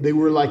they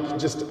were like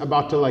just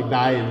about to like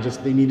die and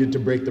just they needed to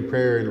break the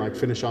prayer and like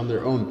finish on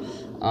their own,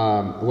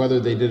 whether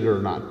they did it or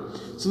not.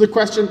 So the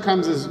question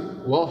comes is,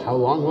 well, how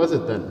long was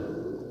it then?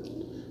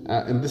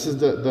 And this is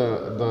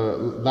the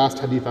last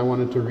hadith I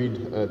wanted to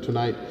read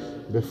tonight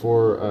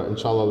before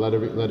inshallah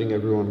letting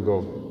everyone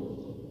go.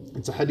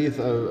 It's a hadith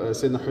of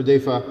Sayyidina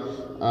Hudhayfah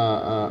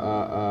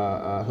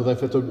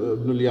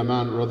ibn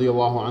al-Yaman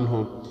radiyallahu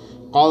anhu.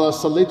 قال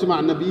صليت مع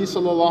النبي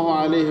صلى الله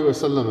عليه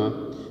وسلم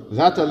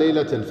ذات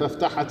ليلة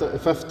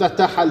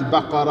فافتتح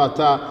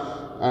البقرة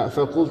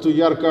فقلت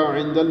يركع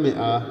عند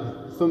 100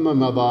 ثم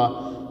مضى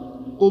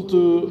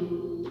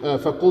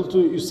فقلت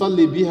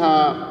يصلي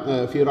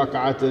بها في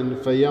ركعة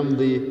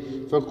فيمضي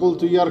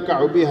فقلت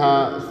يركع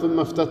بها ثم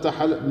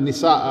افتتح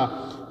النساء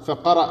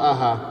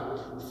فقرأها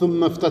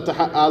ثم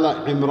افتتح آل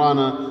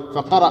عمران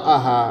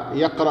فقرأها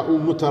يقرأ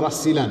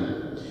مترسلا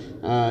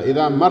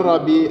إذا مر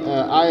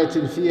بآية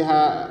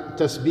فيها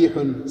تسبيح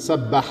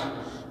سبح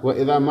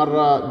وإذا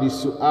مر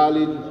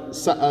بسؤال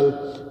سأل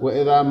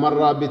وإذا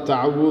مر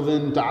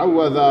بتعوذ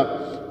تعوذ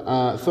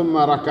ثم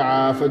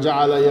ركع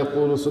فجعل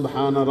يقول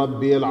سبحان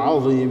ربي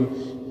العظيم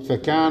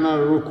كان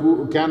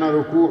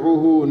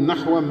ركوعه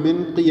نحوا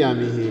من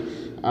قيامه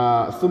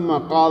ثم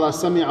قال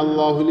سمع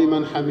الله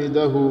لمن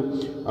حمده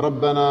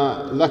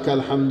ربنا لك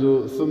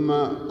الحمد ثم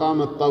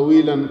قام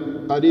طويلا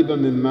قريبا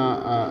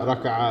مما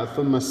ركع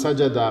ثم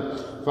سجد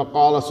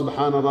فقال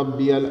سبحان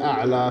ربي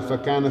الأعلى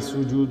فكان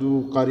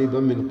السجود قريبا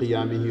من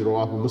قيامه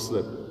رواه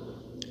مسلم.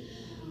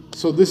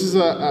 So this is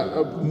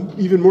a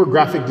even more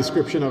graphic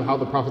description of how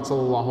the Prophet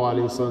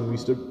ﷺ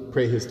used to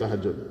pray his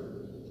tahajjud.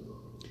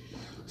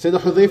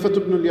 Sayyidina Hudhayfah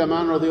ibn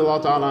al-Yaman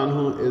radiyallahu ta'ala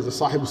anhu is a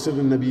sahib sirr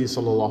al-Nabi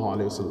sallallahu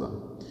alayhi wasallam.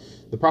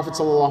 The Prophet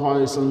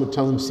ﷺ would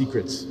tell him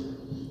secrets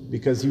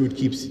because he would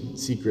keep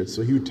secrets.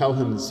 So he would tell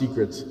him the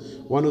secrets.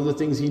 One of the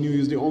things he knew, he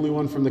was the only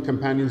one from the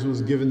companions who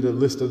was given the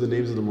list of the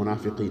names of the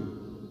munafiqeen.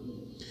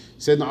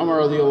 Sayyidina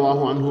Umar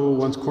radiyallahu anhu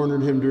once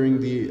cornered him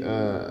during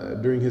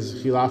his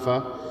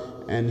khilafah,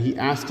 and he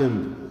asked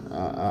him,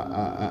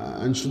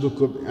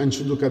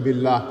 Anshuduka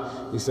billah.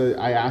 He said,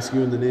 I ask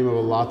you in the name of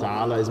Allah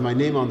Ta'ala, is my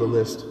name on the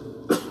list?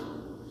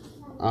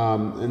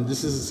 And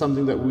this is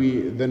something that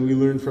we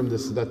learn from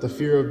this, that the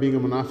fear of being a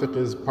munafiq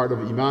is part of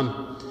iman,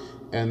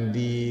 and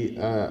the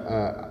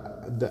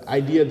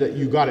idea that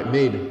you got it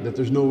made, that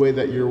there's no way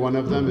that you're one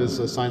of them, is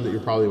a sign that you're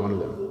probably one of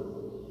them.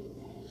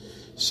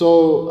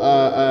 So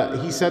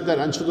he said that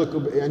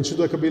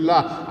Anshuduka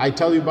billah, I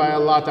tell you by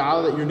Allah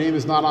Ta'ala that your name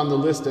is not on the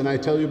list, and I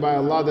tell you by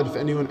Allah that if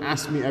anyone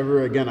asks me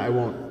ever again, I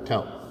won't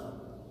tell.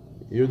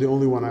 You're the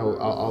only one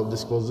I'll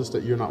disclose this,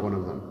 that you're not one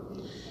of them.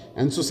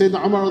 And so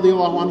Sayyidina Umar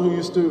radiallahu anhu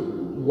used to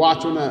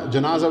watch when a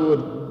janazah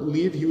would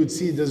leave, he would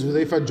see, does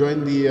Hudhayfah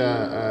join the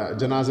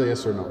janazah,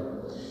 yes or no?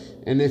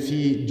 And if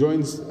he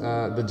joins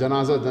the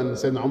janazah, then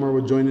Sayyidina Umar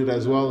would join it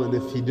as well, and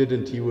if he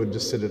didn't, he would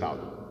just sit it out.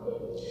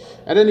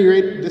 At any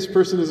rate, this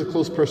person is a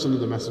close person to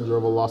the Messenger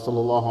of Allah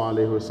sallallahu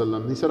alaihi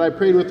wasallam. He said, I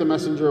prayed with the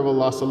Messenger of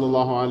Allah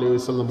sallallahu alaihi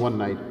wasallam one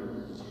night.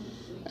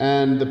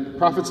 And the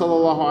Prophet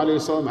sallallahu alaihi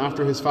wasallam,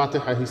 after his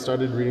Fatiha, he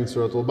started reading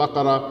Surah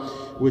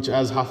Al-Baqarah, which,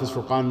 as Hafiz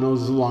Furqan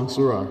knows, is a long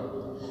surah.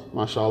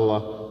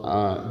 MashaAllah.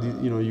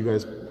 You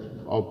guys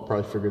all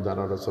probably figured that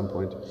out at some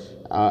point.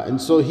 And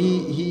so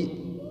he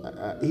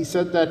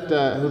said that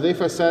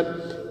Hudhayfah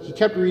said, he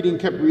kept reading.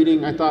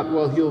 I thought,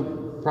 well,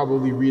 he'll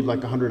probably read like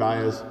 100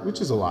 ayahs, which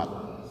is a lot.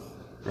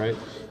 Right?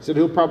 He said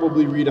he'll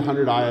probably read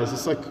 100 ayahs.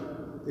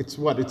 It's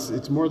more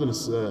than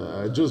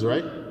a juz,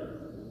 right?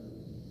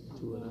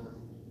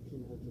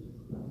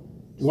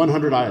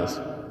 100 ayahs.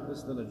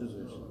 Less than a juz.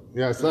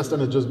 Yeah, it's less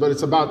than a juz, but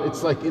it's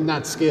like in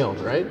that scale,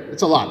 right?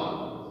 It's a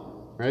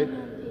lot, right?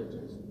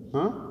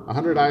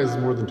 100 ayahs is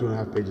more than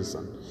 2.5 pages,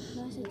 son.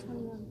 No, I said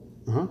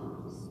 21.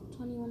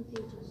 21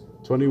 pages.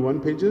 21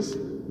 pages?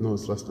 No,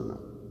 it's less than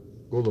that.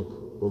 Go look.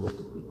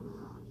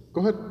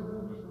 Go ahead.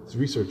 It's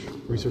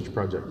research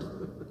project.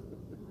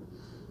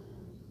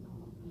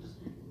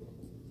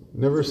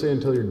 Never say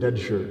until you're dead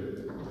sure.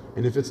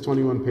 And if it's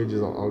 21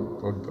 pages,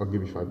 I'll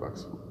give you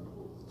 $5.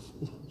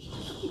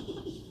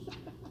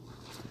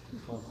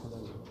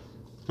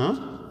 Huh?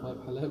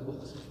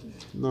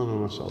 No,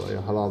 mashallah,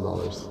 yeah, halal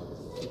dollars.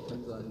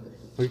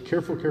 Okay,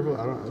 careful. Careful.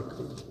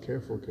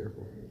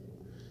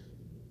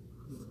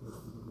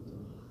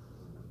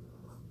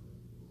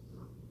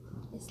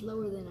 It's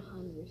lower than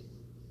 100.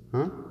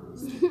 Huh?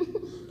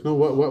 No,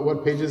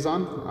 what page is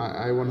on?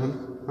 I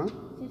 100? Huh?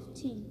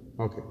 15.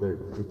 Okay, there you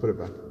go. We put it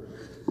back.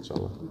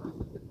 Inshallah.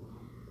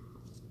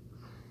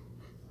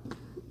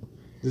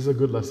 This is a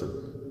good lesson.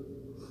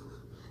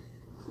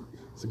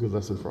 It's a good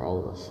lesson for all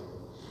of us.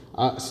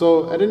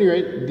 So at any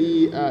rate,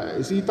 he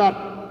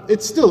thought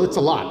it's a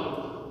lot.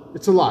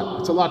 It's a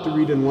lot to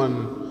read in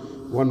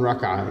one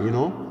rak'ah, you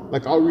know?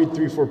 Like I'll read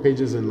 3-4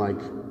 pages in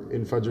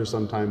Fajr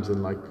sometimes,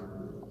 and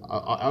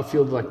I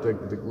feel like the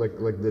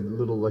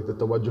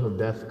tawajjuh of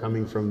death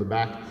coming from the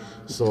back.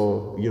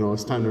 So,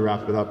 it's time to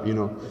wrap it up,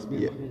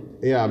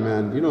 Yeah,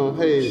 man.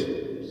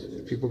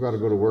 Hey, people got to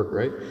go to work,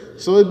 right?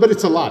 So, but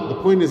it's a lot.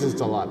 The point is, it's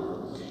a lot.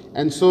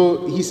 And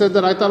so he said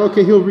that I thought,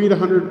 okay, he'll read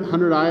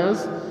 100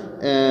 ayahs,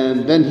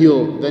 and then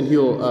he'll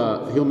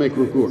make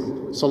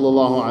ruku',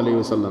 sallallahu alaihi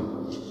wasallam.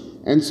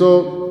 And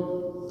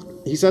so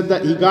he said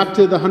that he got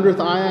to the 100th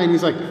ayah, and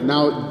he's like,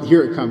 now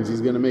here it comes.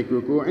 He's going to make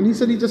ruku', and he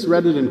said he just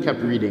read it and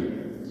kept reading.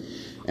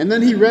 And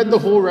then he read the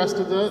whole rest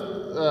of the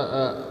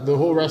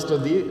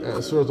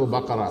Surah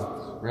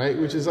Al-Baqarah, right?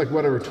 Which is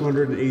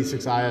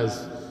 286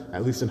 ayahs,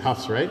 at least in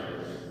Hafs, right?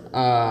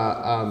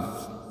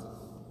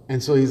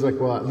 And so he's like,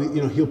 well, at least,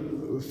 he'll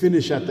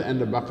finish at the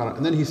end of Baqarah.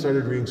 And then he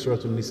started reading Surah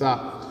Al-Nisa.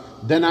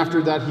 Then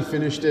after that, he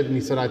finished it, and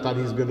he said, I thought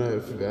he's going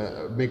to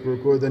make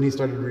ruku'. Then he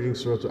started reading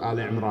Surah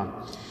Al-Imran.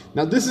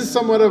 Now this is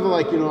somewhat of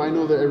I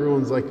know that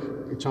everyone's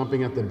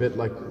chomping at the bit,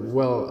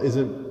 well,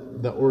 isn't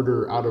the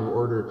order out of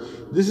order?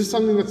 This is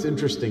something that's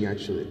interesting,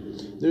 actually.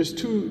 There's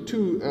two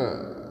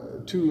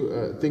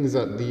things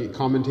that the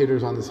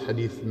commentators on this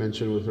hadith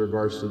mention with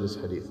regards to this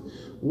hadith.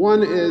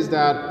 One is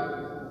that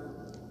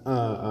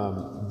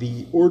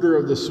the order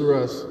of the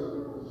surahs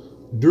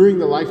during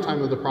the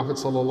lifetime of the Prophet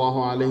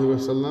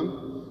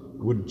ﷺ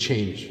would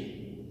change.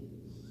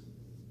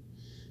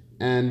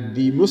 And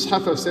the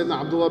Mus'haf of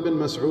Sayyidina Abdullah bin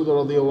Mas'ud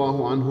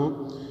radiallahu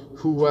anhu,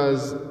 who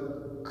was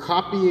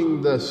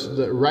copying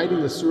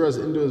writing the surahs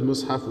into his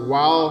Mus'haf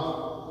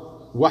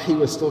while Wahy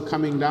was still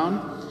coming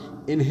down,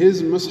 in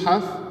his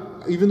Mus'haf,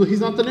 even though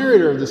he's not the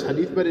narrator of this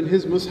hadith, but in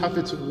his Mus'haf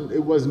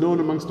it was known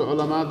amongst the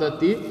ulama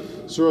that the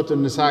Surah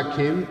An-Nisa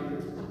came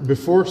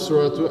before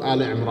Surah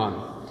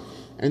Al-Imran.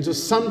 And so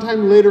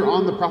sometime later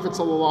on, the Prophet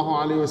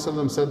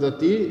ﷺ said that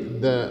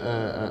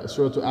the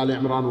Surah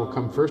Al-Imran will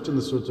come first and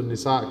the Surah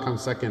An-Nisa come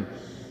second.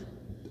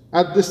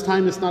 At this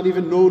time, it's not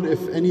even known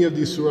if any of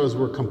these surahs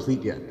were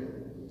complete yet.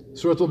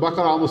 Surah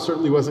Al-Baqarah almost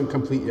certainly wasn't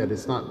complete yet.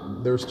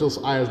 There were still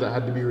ayahs that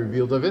had to be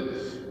revealed of it,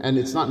 and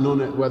it's not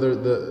known whether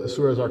the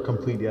surahs are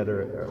complete yet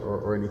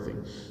or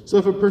anything. So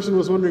if a person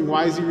was wondering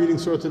why is he reading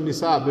Surah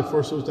An-Nisa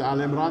before Surah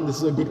Al-Imran, this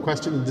is a good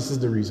question, and this is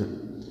the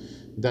reason.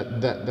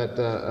 That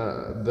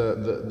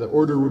the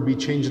order would be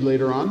changed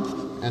later on,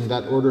 and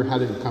that order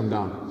hadn't come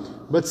down.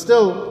 But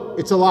still,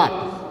 it's a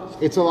lot.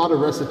 It's a lot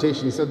of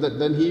recitation. He said that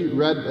then he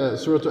read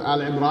Surah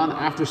Al-Imran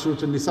after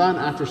Surah An-Nisa and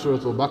after Surah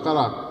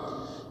Al-Baqarah.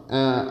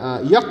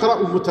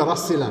 يَقْرَأُ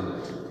مُتَرَسِّلًا.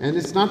 And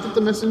it's not that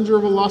the Messenger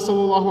of Allah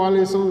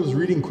ﷺ was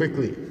reading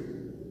quickly.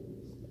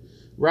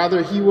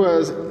 Rather, he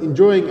was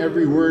enjoying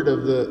every word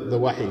of the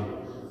wahy.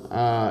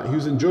 He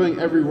was enjoying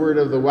every word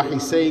of the wahy,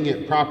 saying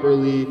it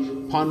properly,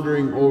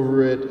 pondering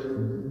over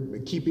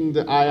it, keeping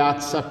the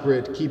ayat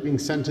separate, keeping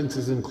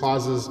sentences and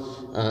clauses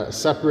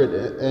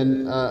separate.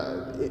 And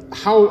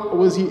how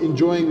was he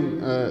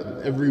enjoying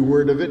every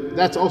word of it?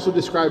 That's also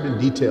described in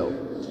detail.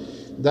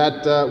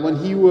 That when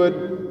he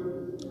would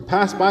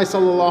pass by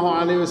sallallahu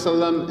alayhi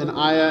wasallam an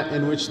ayah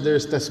in which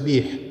there's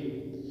tasbih,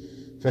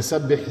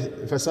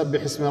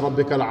 فسبح اسم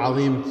ربك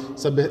العظيم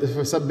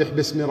فسبح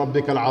باسم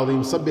ربك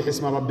العظيم سبح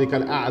اسم ربك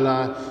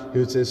الأعلى. He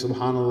would say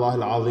Subhanallah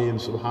al-Azim,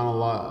 Subhan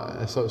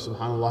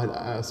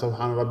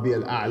Rabbi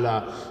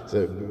al-A'la.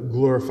 So,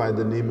 glorify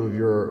the name of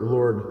your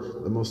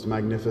Lord, the most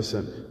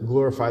magnificent.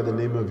 Glorify the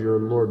name of your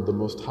Lord, the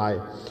most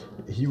high.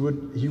 He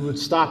would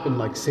stop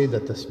and say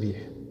that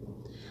tasbih.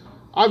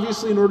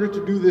 Obviously, in order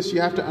to do this, you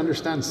have to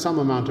understand some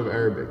amount of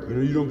Arabic.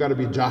 You don't got to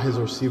be Jahiz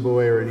or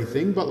Sibawayh or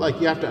anything, but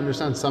you have to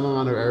understand some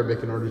amount of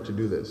Arabic in order to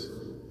do this.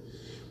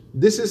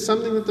 This is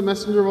something that the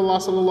Messenger of Allah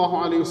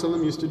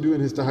ﷺ used to do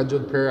in his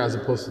tahajjud prayer as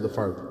opposed to the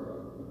fard.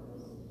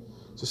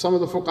 So some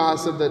of the fuqaha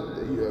said that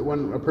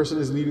when a person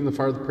is leading the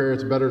fard prayer,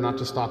 it's better not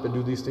to stop and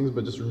do these things,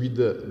 but just read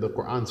the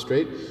Quran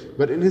straight.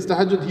 But in his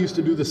tahajjud, he used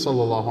to do this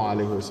sallallahu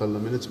alayhi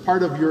wasallam, and it's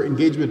part of your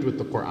engagement with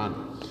the Quran.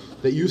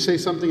 That you say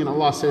something and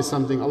Allah says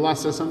something,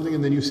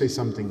 and then you say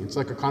something. It's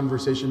like a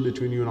conversation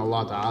between you and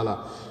Allah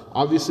Ta'ala.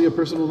 Obviously, a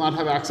person will not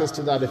have access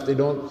to that if they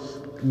don't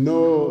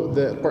know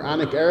the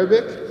Quranic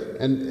Arabic,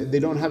 and they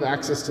don't have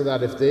access to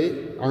that if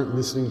they aren't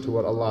listening to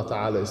what Allah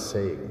Ta'ala is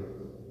saying.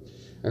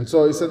 And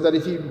so he said that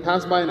if he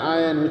passed by an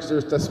ayah in which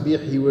there's tasbih,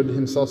 he would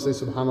himself say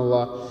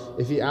Subhanallah.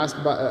 If he passed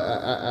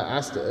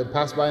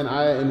by an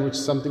ayah in which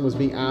something was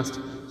being asked,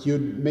 he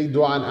would make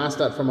dua and ask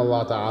that from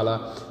Allah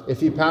Ta'ala.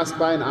 If he passed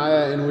by an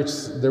ayah in which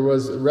there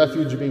was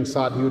refuge being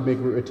sought, he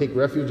would take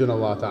refuge in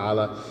Allah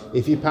Ta'ala.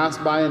 If he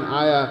passed by an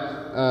ayah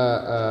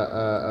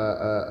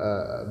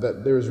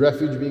that there was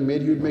refuge being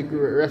made, he would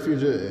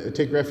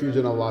take refuge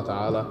in Allah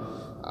Ta'ala.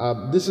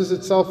 This is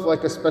itself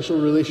like a special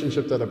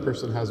relationship that a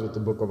person has with the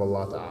book of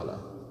Allah Ta'ala.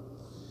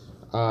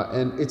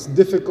 And it's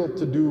difficult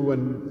to do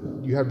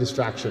when you have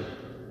distraction.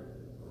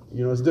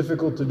 It's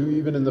difficult to do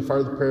even in the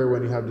fard prayer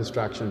when you have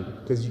distraction,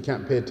 because you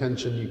can't pay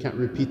attention, you can't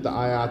repeat the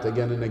ayat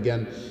again and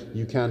again,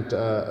 you can't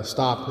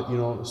stop,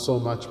 so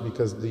much,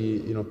 because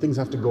things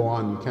have to go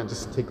on. You can't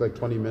just take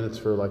 20 minutes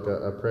for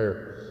a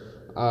prayer.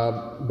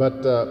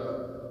 But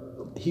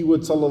he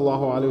would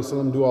sallallahu alayhi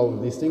wasallam do all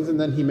of these things, and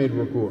then he made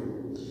ruku'.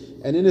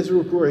 And in his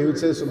ruku' he would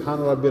say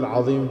Subhan Rabbi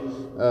al-Azim,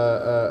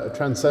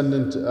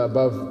 transcendent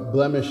above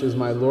blemish is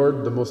my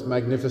Lord, the most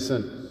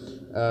magnificent.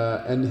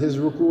 And his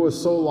ruku' was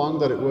so long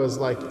that it was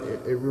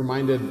it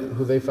reminded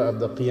Hudhayfa of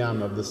the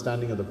qiyam, of the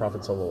standing of the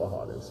Prophet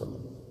ﷺ.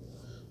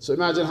 So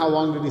imagine how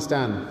long did he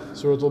stand?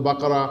 Surah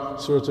Al-Baqarah,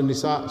 Surah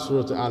An-Nisa,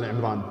 Surah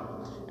Al-Imran.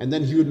 And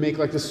then he would make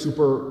this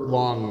super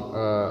long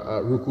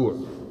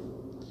ruku'.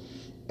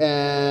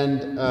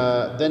 And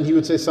then he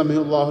would say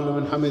Samihullahu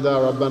liman hamida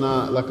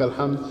Rabbana lakal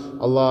hamd.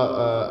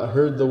 Allah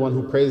heard the one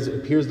who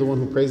hears the one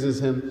who praises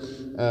him,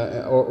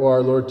 or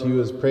our Lord, to you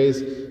is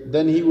praise.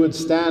 Then he would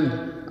stand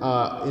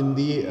in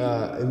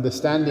the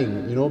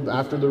standing,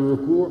 after the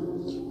ruku',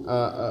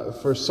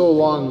 for so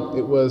long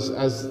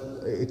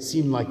it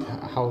seemed like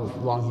how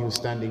long he was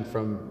standing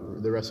from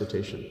the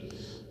recitation,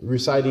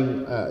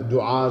 reciting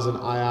du'as and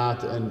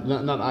ayat, and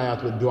not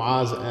ayat, but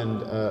du'as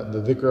and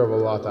the dhikr of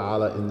Allah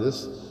Ta'ala in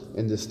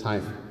this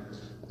time.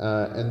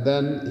 And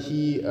then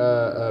he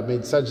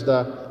made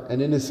sajda,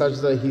 and in his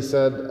sajda he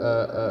said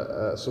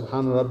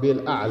Subhan Rabbi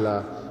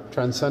al-A'la,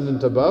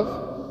 transcendent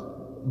above,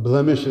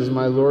 blemish is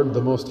my Lord,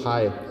 the most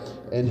high.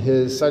 And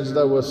his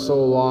sajda was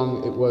so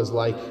long, it was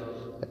like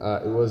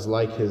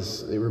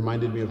it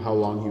reminded me of how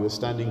long he was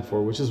standing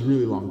for, which is a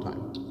really long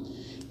time.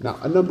 Now,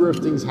 a number of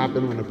things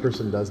happen when a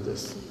person does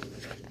this.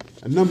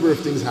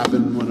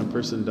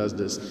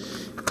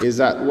 Is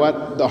that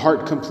what the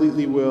heart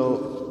completely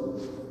will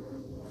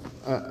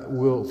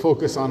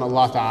focus on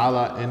Allah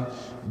Ta'ala, and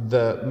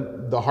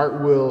the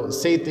heart will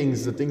say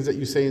things, the things that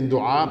you say in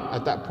dua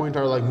at that point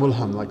are like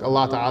mulham, like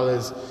Allah Ta'ala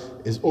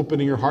is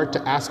opening your heart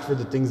to ask for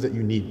the things that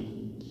you need.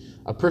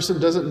 A person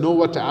doesn't know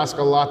what to ask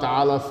Allah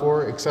Ta'ala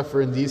for except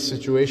for in these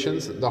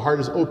situations. The heart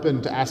is open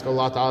to ask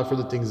Allah Ta'ala for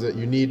the things that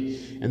you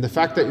need, and the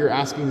fact that you're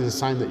asking is a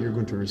sign that you're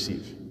going to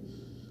receive.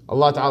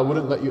 Allah Ta'ala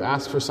wouldn't let you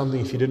ask for something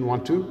if He didn't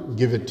want to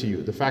give it to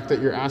you. The fact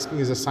that you're asking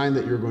is a sign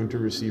that you're going to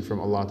receive from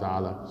Allah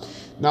Ta'ala.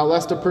 Now,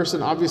 lest a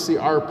person, obviously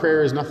our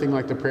prayer is nothing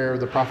like the prayer of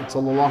the Prophet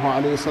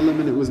ﷺ,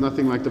 and it was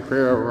nothing like the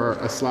prayer or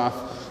Aslaf,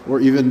 or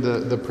even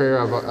the prayer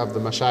of the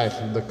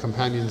mashayikh, the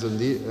companions and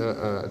the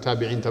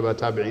tabi'in,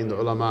 tabi'in, the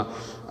ulama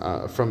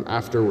from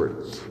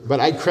afterward.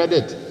 But I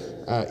credit,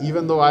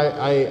 even though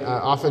I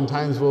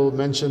oftentimes will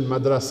mention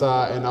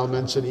madrasa, and I'll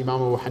mention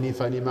Imam Abu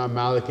Hanifa and Imam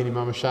Malik and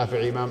Imam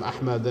Shafi'i, Imam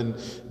Ahmad and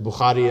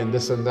Bukhari and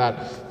this and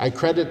that, I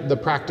credit the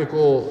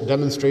practical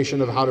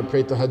demonstration of how to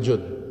pray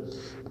tahajjud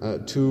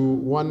to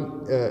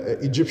one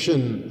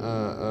Egyptian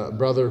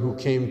brother who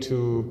came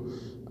to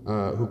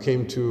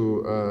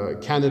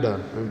Canada.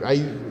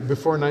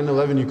 Before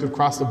 9/11, you could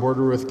cross the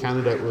border with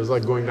Canada. It was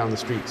like going down the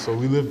street. So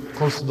we lived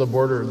close to the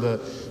border. The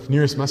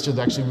nearest masjid,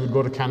 actually, we would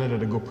go to Canada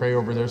to go pray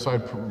over there. So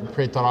I'd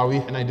pray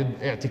Taraweeh, and I did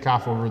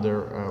i'tikaf over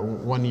there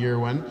 1 year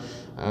when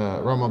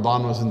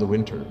Ramadan was in the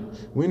winter.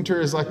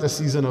 Winter is like the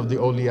season of the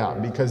awliya,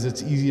 because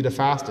it's easy to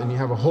fast and you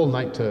have a whole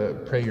night to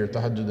pray your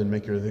tahajjud and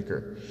make your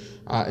dhikr.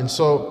 And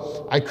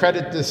so I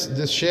credit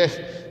this sheikh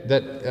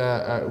that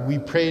we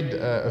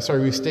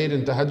stayed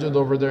in tahajjud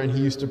over there, and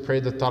he used to pray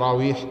the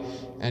Taraweeh,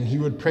 and he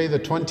would pray the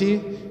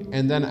 20,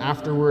 and then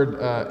afterward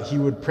he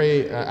would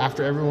pray,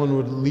 after everyone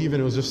would leave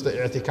and it was just the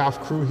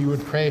i'tikaf crew, he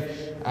would pray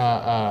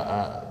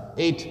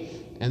 8,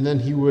 and then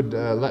he would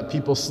let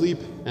people sleep,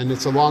 and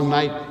it's a long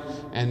night,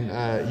 and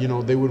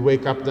they would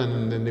wake up then,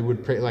 and then they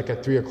would pray like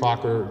at 3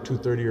 o'clock or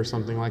 2:30 or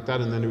something like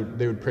that, and then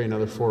they would pray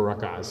another 4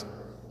 rak'ahs.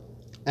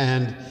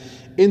 And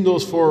in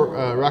those 4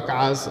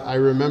 rak'ahs, I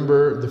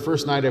remember the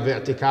first night of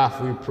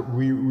i'tikaf,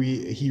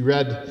 he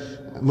read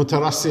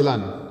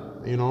mutarassilan,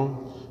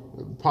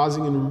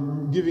 pausing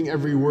and giving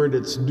every word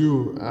its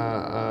due,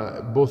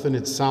 both in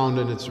its sound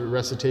and its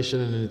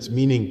recitation and in its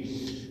meaning.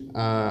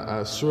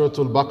 Surah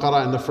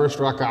al-Baqarah in the first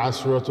rak'ah,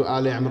 Surah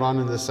Ali Imran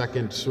in the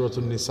second, Surah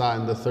al-Nisa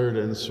in the third,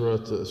 and Surah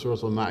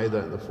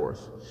al-Ma'idah in the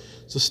fourth.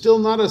 So still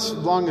not as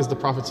long as the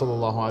Prophet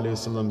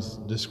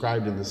ﷺ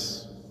described in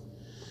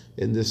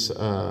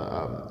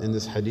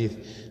this hadith,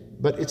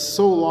 but it's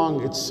so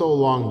long,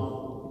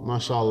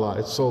 mashallah,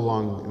 it's so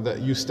long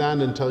that you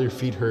stand until your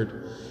feet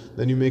hurt,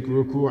 then you make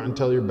ruku'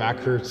 until your back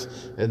hurts,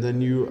 and then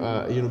you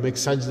make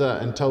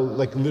sajda until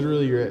like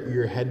literally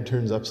your head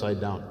turns upside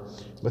down.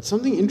 But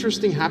something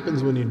interesting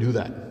happens when you do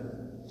that.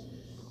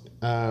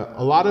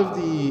 A lot of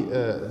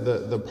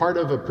the part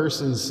of a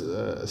person's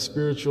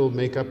spiritual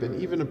makeup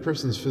and even a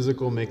person's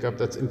physical makeup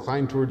that's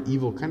inclined toward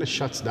evil kind of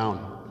shuts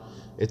down.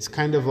 It's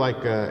kind of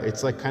like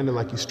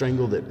you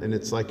strangled it, and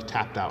it's like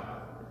tapped out,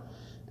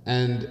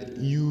 and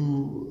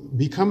you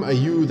become a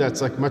you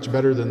that's like much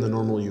better than the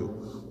normal you.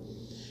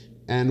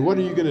 And what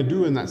are you going to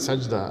do in that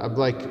sajda?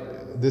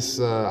 Like this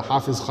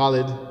Hafiz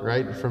Khalid,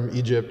 right, from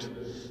Egypt,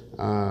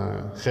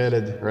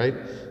 Khalid, right?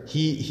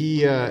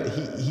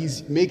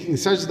 He's making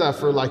sajda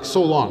for like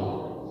so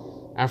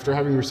long, after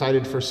having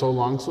recited for so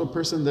long. So a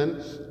person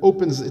then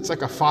opens. It's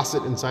like a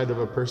faucet inside of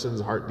a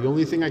person's heart. The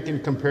only thing I can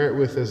compare it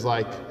with is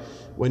like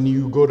when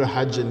you go to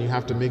Hajj and you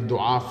have to make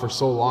dua for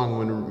so long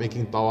when you're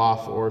making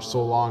tawaf, or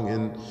so long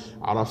in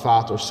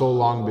Arafat, or so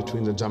long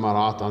between the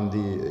jamarat on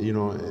the,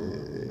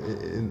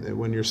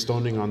 when you're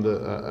stoning on the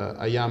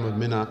ayam of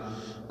Mina,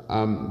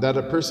 that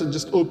a person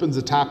just opens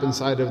a tap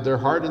inside of their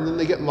heart, and then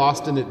they get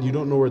lost in it. You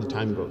don't know where the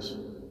time goes.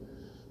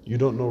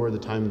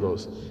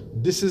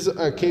 This is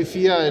a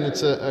kayfiyah, and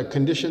it's a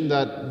condition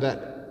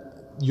that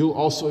you'll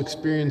also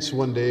experience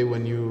one day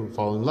when you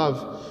fall in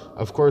love.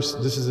 Of course,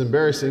 this is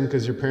embarrassing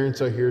because your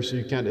parents are here, so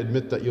you can't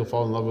admit that you'll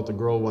fall in love with a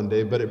girl one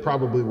day, but it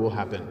probably will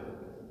happen.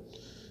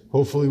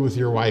 Hopefully with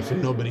your wife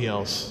and nobody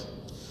else.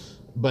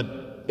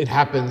 But it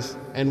happens,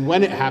 and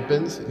when it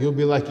happens, you'll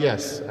be like,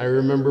 yes, I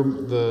remember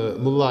the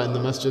mullah in the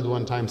masjid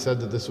one time said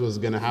that this was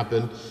going to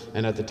happen,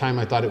 and at the time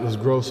I thought it was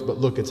gross, but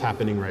look, it's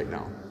happening right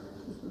now.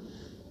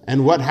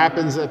 And what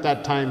happens at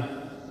that time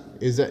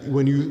is that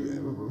when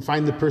you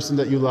find the person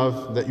that you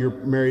love, that you're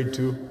married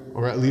to,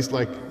 or at least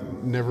like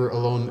never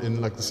alone in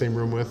like the same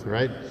room with,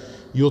 right?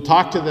 You'll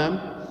talk to them,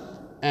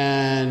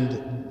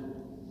 and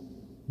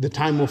the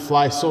time will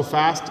fly so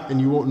fast,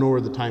 and you won't know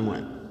where the time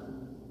went.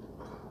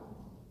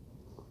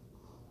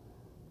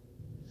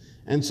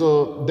 And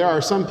so there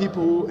are some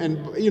people who,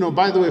 and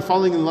by the way,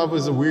 falling in love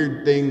is a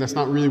weird thing. That's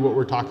not really what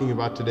we're talking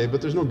about today,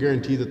 but there's no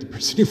guarantee that the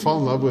person you fall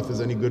in love with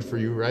is any good for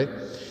you, right?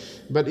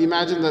 But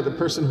imagine that the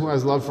person who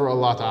has love for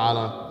Allah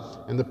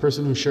Ta'ala, and the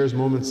person who shares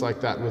moments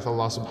like that with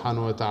Allah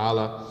subhanahu wa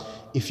ta'ala,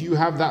 if you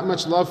have that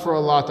much love for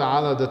Allah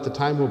ta'ala that the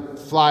time will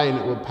fly and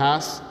it will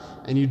pass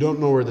and you don't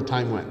know where the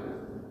time went,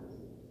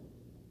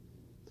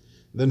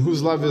 then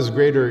whose love is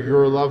greater,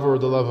 your love or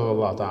the love of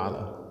Allah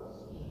ta'ala?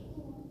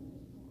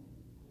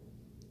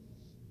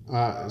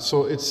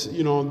 So it's,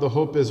 the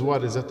hope is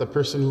what? Is that the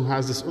person who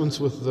has this uns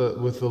with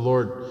the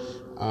Lord,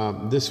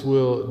 this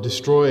will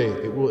destroy,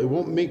 it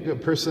won't make a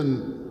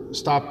person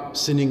stop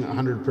sinning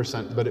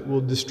 100%, but it will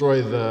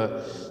destroy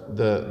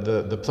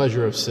the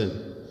pleasure of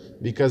sin.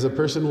 Because a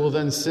person will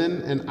then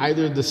sin, and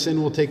either the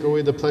sin will take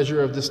away the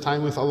pleasure of this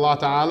time with Allah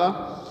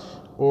Ta'ala,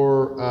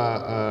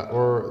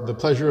 or the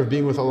pleasure of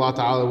being with Allah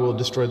Ta'ala will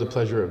destroy the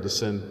pleasure of the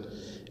sin.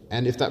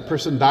 And if that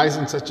person dies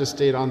in such a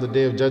state on the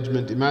Day of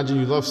Judgment, imagine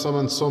you love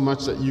someone so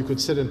much that you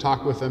could sit and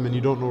talk with them and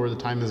you don't know where the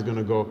time is going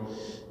to go.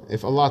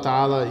 If you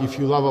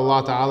love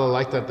Allah Ta'ala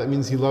like that, that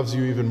means He loves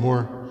you even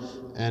more.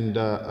 And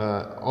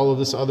all of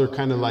this other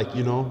kind of like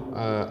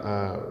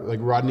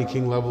Rodney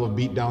King level of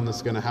beatdown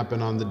that's going to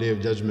happen on the Day of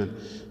Judgment,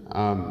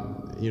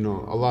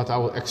 Allah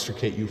Ta'ala will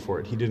extricate you for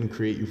it. He didn't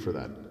create you for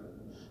that.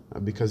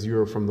 Because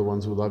you're from the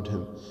ones who loved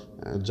Him,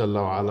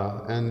 Jalla wa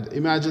ala. And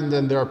imagine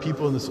then there are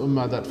people in this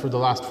ummah that for the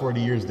last 40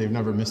 years they've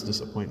never missed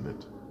this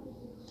appointment.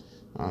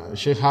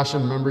 Sheikh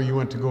Hashim, remember you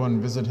went to go and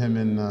visit him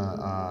in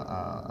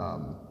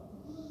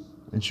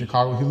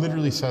Chicago. He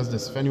literally says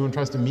this: if anyone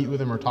tries to meet with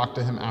him or talk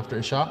to him after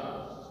Isha,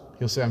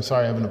 he'll say, "I'm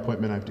sorry, I have an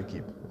appointment I have to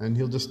keep," and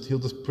he'll just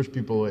push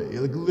people away.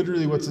 Like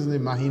literally, what's his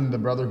name? Mahin, the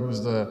brother who's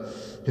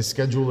his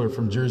scheduler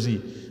from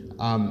Jersey.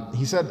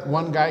 He said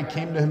one guy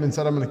came to him and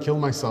said, "I'm going to kill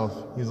myself."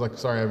 He's like,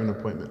 "Sorry, I have an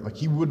appointment." Like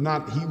he will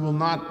not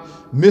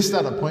miss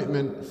that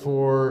appointment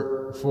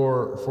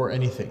for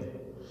anything.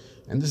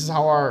 And this is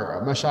how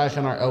our mashayikh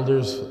and our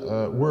elders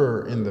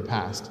were in the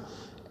past.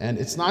 And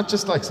it's not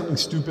just like something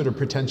stupid or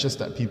pretentious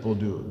that people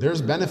do.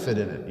 There's benefit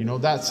in it.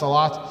 That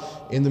salat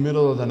in the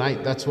middle of the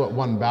night, that's what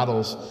won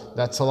battles.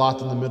 That salat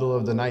in the middle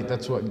of the night,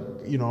 that's what,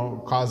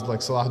 caused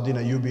like Salahuddin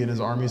Ayyubi and his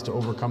armies to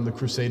overcome the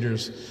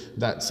Crusaders.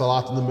 That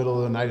salat in the middle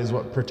of the night is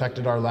what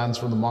protected our lands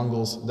from the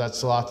Mongols. That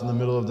salat in the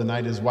middle of the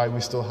night is why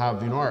we still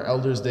have, our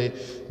elders, they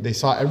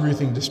saw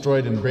everything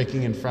destroyed and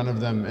breaking in front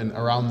of them and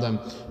around them.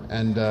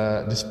 And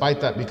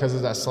despite that, because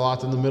of that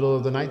salat in the middle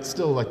of the night,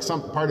 still like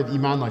some part of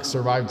Iman like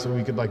survived, so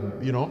we could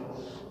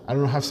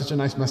have such a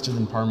nice masjid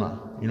in Parma,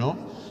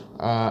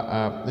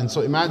 and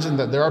so imagine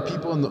that there are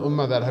people in the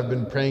ummah that have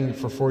been praying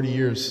for 40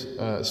 years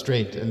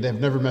straight, and they have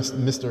never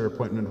missed their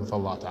appointment with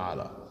Allah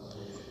Ta'ala.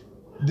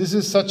 This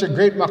is such a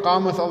great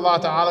maqam with Allah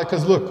Ta'ala,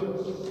 because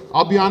look,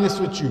 I'll be honest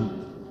with you,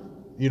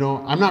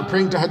 I'm not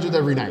praying tahajjud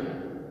every night.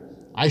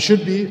 I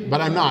should be, but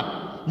I'm not.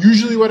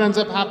 Usually what ends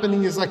up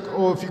happening is like,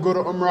 if you go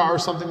to Umrah or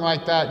something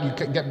like that, you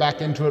get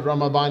back into it,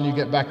 Ramadan, you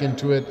get back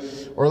into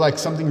it, or like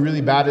something really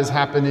bad is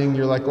happening,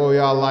 you're like, oh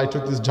ya Allah, I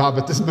took this job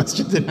at this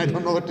masjid and I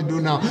don't know what to do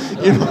now.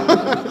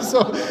 So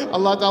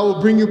Allah Ta'ala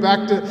will bring you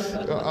back to,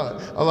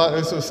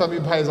 Allah. So Sami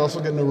Bhai is also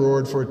getting a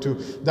reward for it too.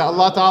 That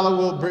Allah Ta'ala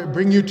will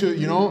bring you to,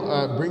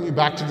 bring you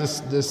back to this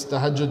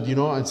tahajjud,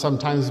 and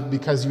sometimes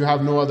because you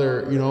have no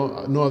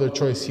other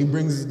choice, He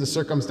brings the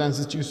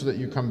circumstances to you so that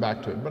you come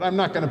back to it. But I'm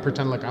not going to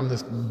pretend like I'm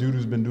this dude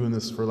who's been doing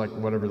this for like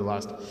whatever the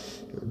last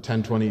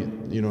 10,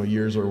 20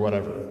 years or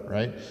whatever,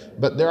 right?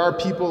 But there are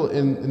people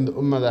in the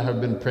ummah that have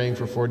been praying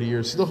for 40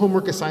 years. So the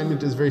homework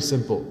assignment is very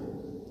simple.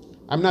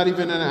 I'm not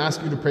even going to ask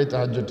you to pray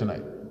tahajjud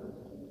tonight.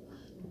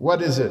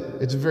 What is it?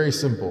 It's very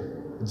simple.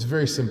 It's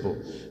very simple.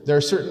 There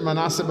are certain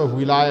manasib of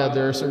wilayah,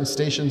 there are certain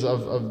stations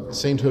of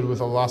sainthood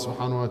with Allah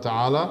subhanahu wa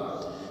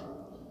ta'ala.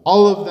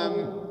 All of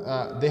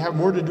them, they have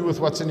more to do with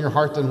what's in your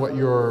heart than what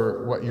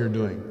you're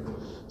doing.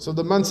 So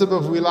the mansib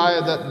of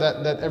wilayah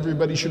that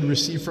everybody should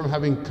receive from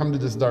having come to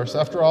this dars.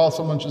 After all,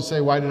 someone should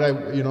say, why did I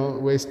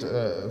waste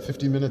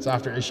 50 minutes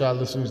after Isha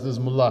listening to this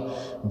mullah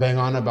bang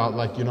on about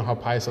how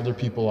pious other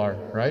people are,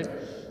 right?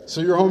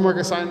 So your homework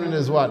assignment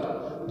is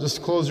what?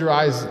 Just close your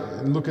eyes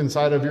and look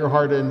inside of your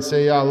heart and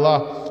say, Ya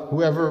Allah,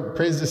 whoever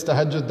prays this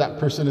tahajjud, that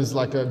person is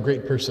like a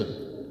great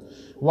person.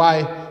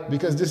 Why?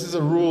 Because this is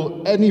a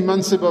rule. Any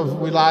mansib of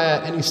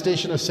wilayah, any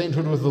station of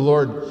sainthood with the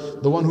Lord,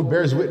 the one who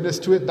bears witness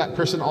to it, that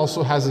person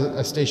also has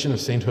a station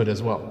of sainthood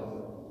as well.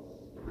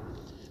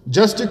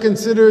 Just to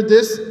consider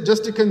this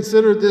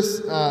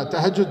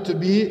tahajjud to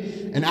be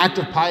an act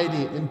of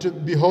piety, and to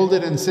behold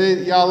it and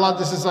say, Ya Allah,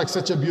 this is like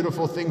such a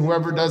beautiful thing.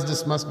 Whoever does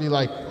this must be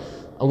like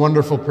a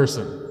wonderful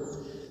person.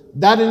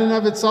 That in and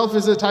of itself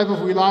is a type of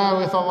wilayah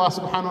with Allah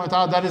subhanahu wa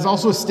ta'ala. That is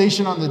also a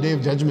station on the Day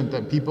of Judgment,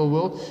 that people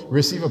will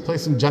receive a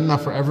place in Jannah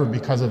forever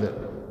because of it.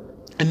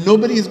 And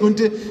nobody is going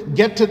to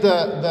get to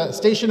the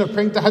station of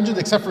praying tahajjud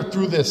except for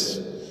through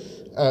this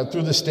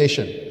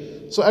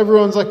station. So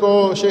everyone's like,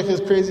 oh, Shaykh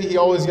is crazy. He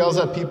always yells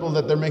at people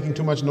that they're making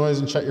too much noise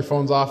and shut your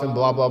phones off and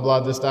blah, blah,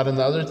 blah, this, that, and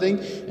the other thing.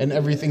 And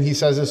everything he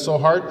says is so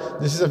hard.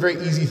 This is a very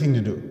easy thing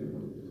to do.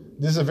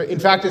 In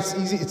fact, it's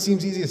easy. It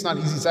seems easy. It's not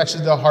easy. It's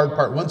actually the hard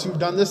part. Once you've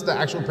done this, the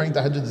actual praying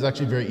tahajjud is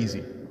actually very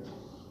easy.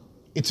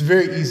 It's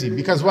very easy,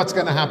 because what's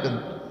going to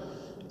happen?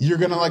 You're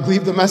gonna like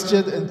leave the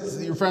masjid and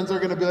your friends are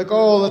gonna be like,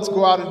 oh, let's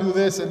go out and do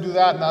this and do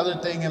that and the other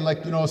thing, and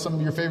like, you know, some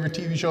of your favorite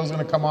TV show is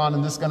gonna come on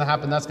and this is gonna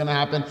happen, that's gonna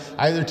happen,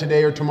 either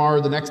today or tomorrow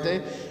or the next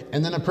day.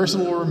 And then a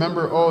person will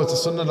remember, oh, it's a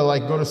sunnah to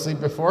like go to sleep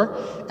before.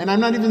 And I'm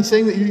not even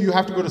saying that you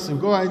have to go to sleep.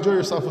 Go enjoy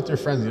yourself with your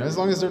friends, you know, as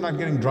long as they're not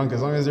getting drunk,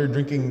 as long as they're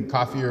drinking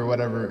coffee or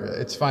whatever,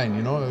 it's fine,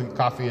 you know,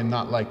 coffee and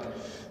not like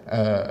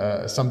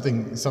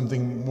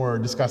something more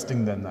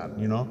disgusting than that,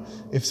 you know.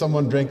 If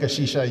someone drank a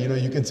shisha, you know,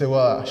 you can say,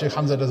 well, Sheikh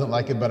Hamzah doesn't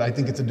like it, but I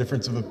think it's a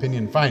difference of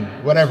opinion. Fine,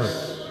 whatever.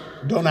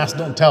 Don't ask,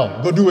 don't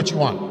tell. Go do what you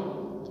want.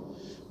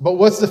 But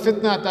what's the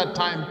fitna at that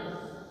time?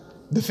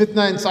 The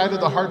fitna inside of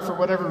the heart, for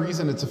whatever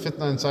reason, it's a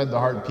fitna inside the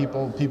heart.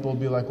 People will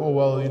be like, oh,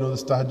 well, you know,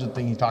 this tahajjud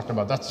thing he talked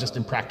about, that's just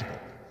impractical.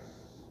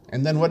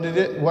 And then what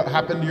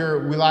happened to your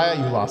wilayah?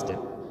 You lost it.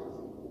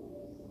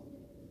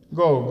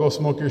 Go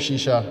smoke your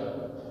shisha.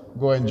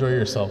 Go enjoy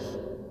yourself.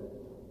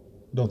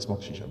 Don't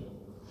smoke shisha.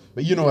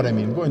 But you know what I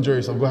mean. Go enjoy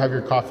yourself. Go have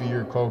your coffee,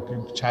 your Coke,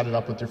 you chat it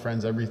up with your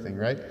friends, everything,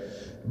 right?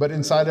 But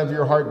inside of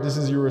your heart, this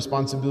is your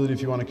responsibility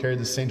if you want to carry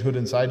the sainthood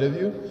inside of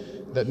you,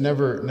 that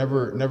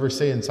never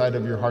say inside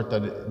of your heart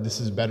that this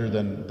is better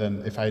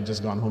than if I had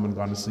just gone home and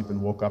gone to sleep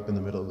and woke up in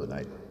the middle of the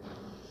night.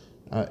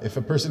 If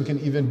a person can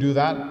even do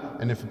that,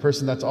 and if a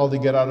person, that's all they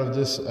get out of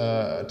this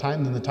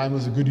time, then the time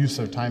was a good use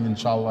of time,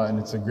 inshallah, and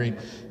it's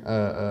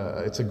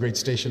a great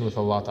station with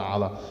Allah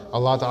Ta'ala.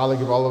 Allah Ta'ala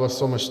give all of us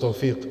so much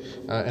tawfiq.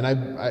 And I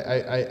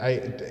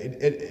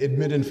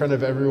admit in front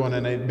of everyone,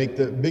 and I make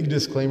the big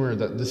disclaimer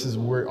that this is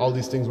where all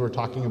these things we're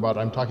talking about,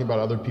 I'm talking about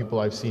other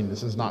people I've seen.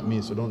 This is not me,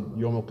 so don't,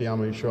 Yawm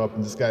al-Qiyamah, you show up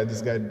and this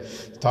guy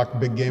talk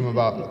big game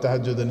about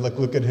tahajjud, and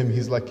look at him,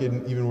 he's like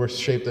in even worse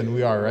shape than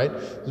we are, right?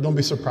 So don't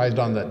be surprised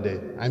on that day.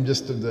 I'm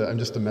just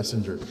a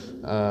messenger.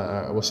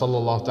 وصلى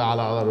الله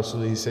تعالى على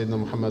رسوله سيدنا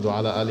محمد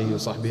وعلى آله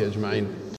وصحبه أجمعين.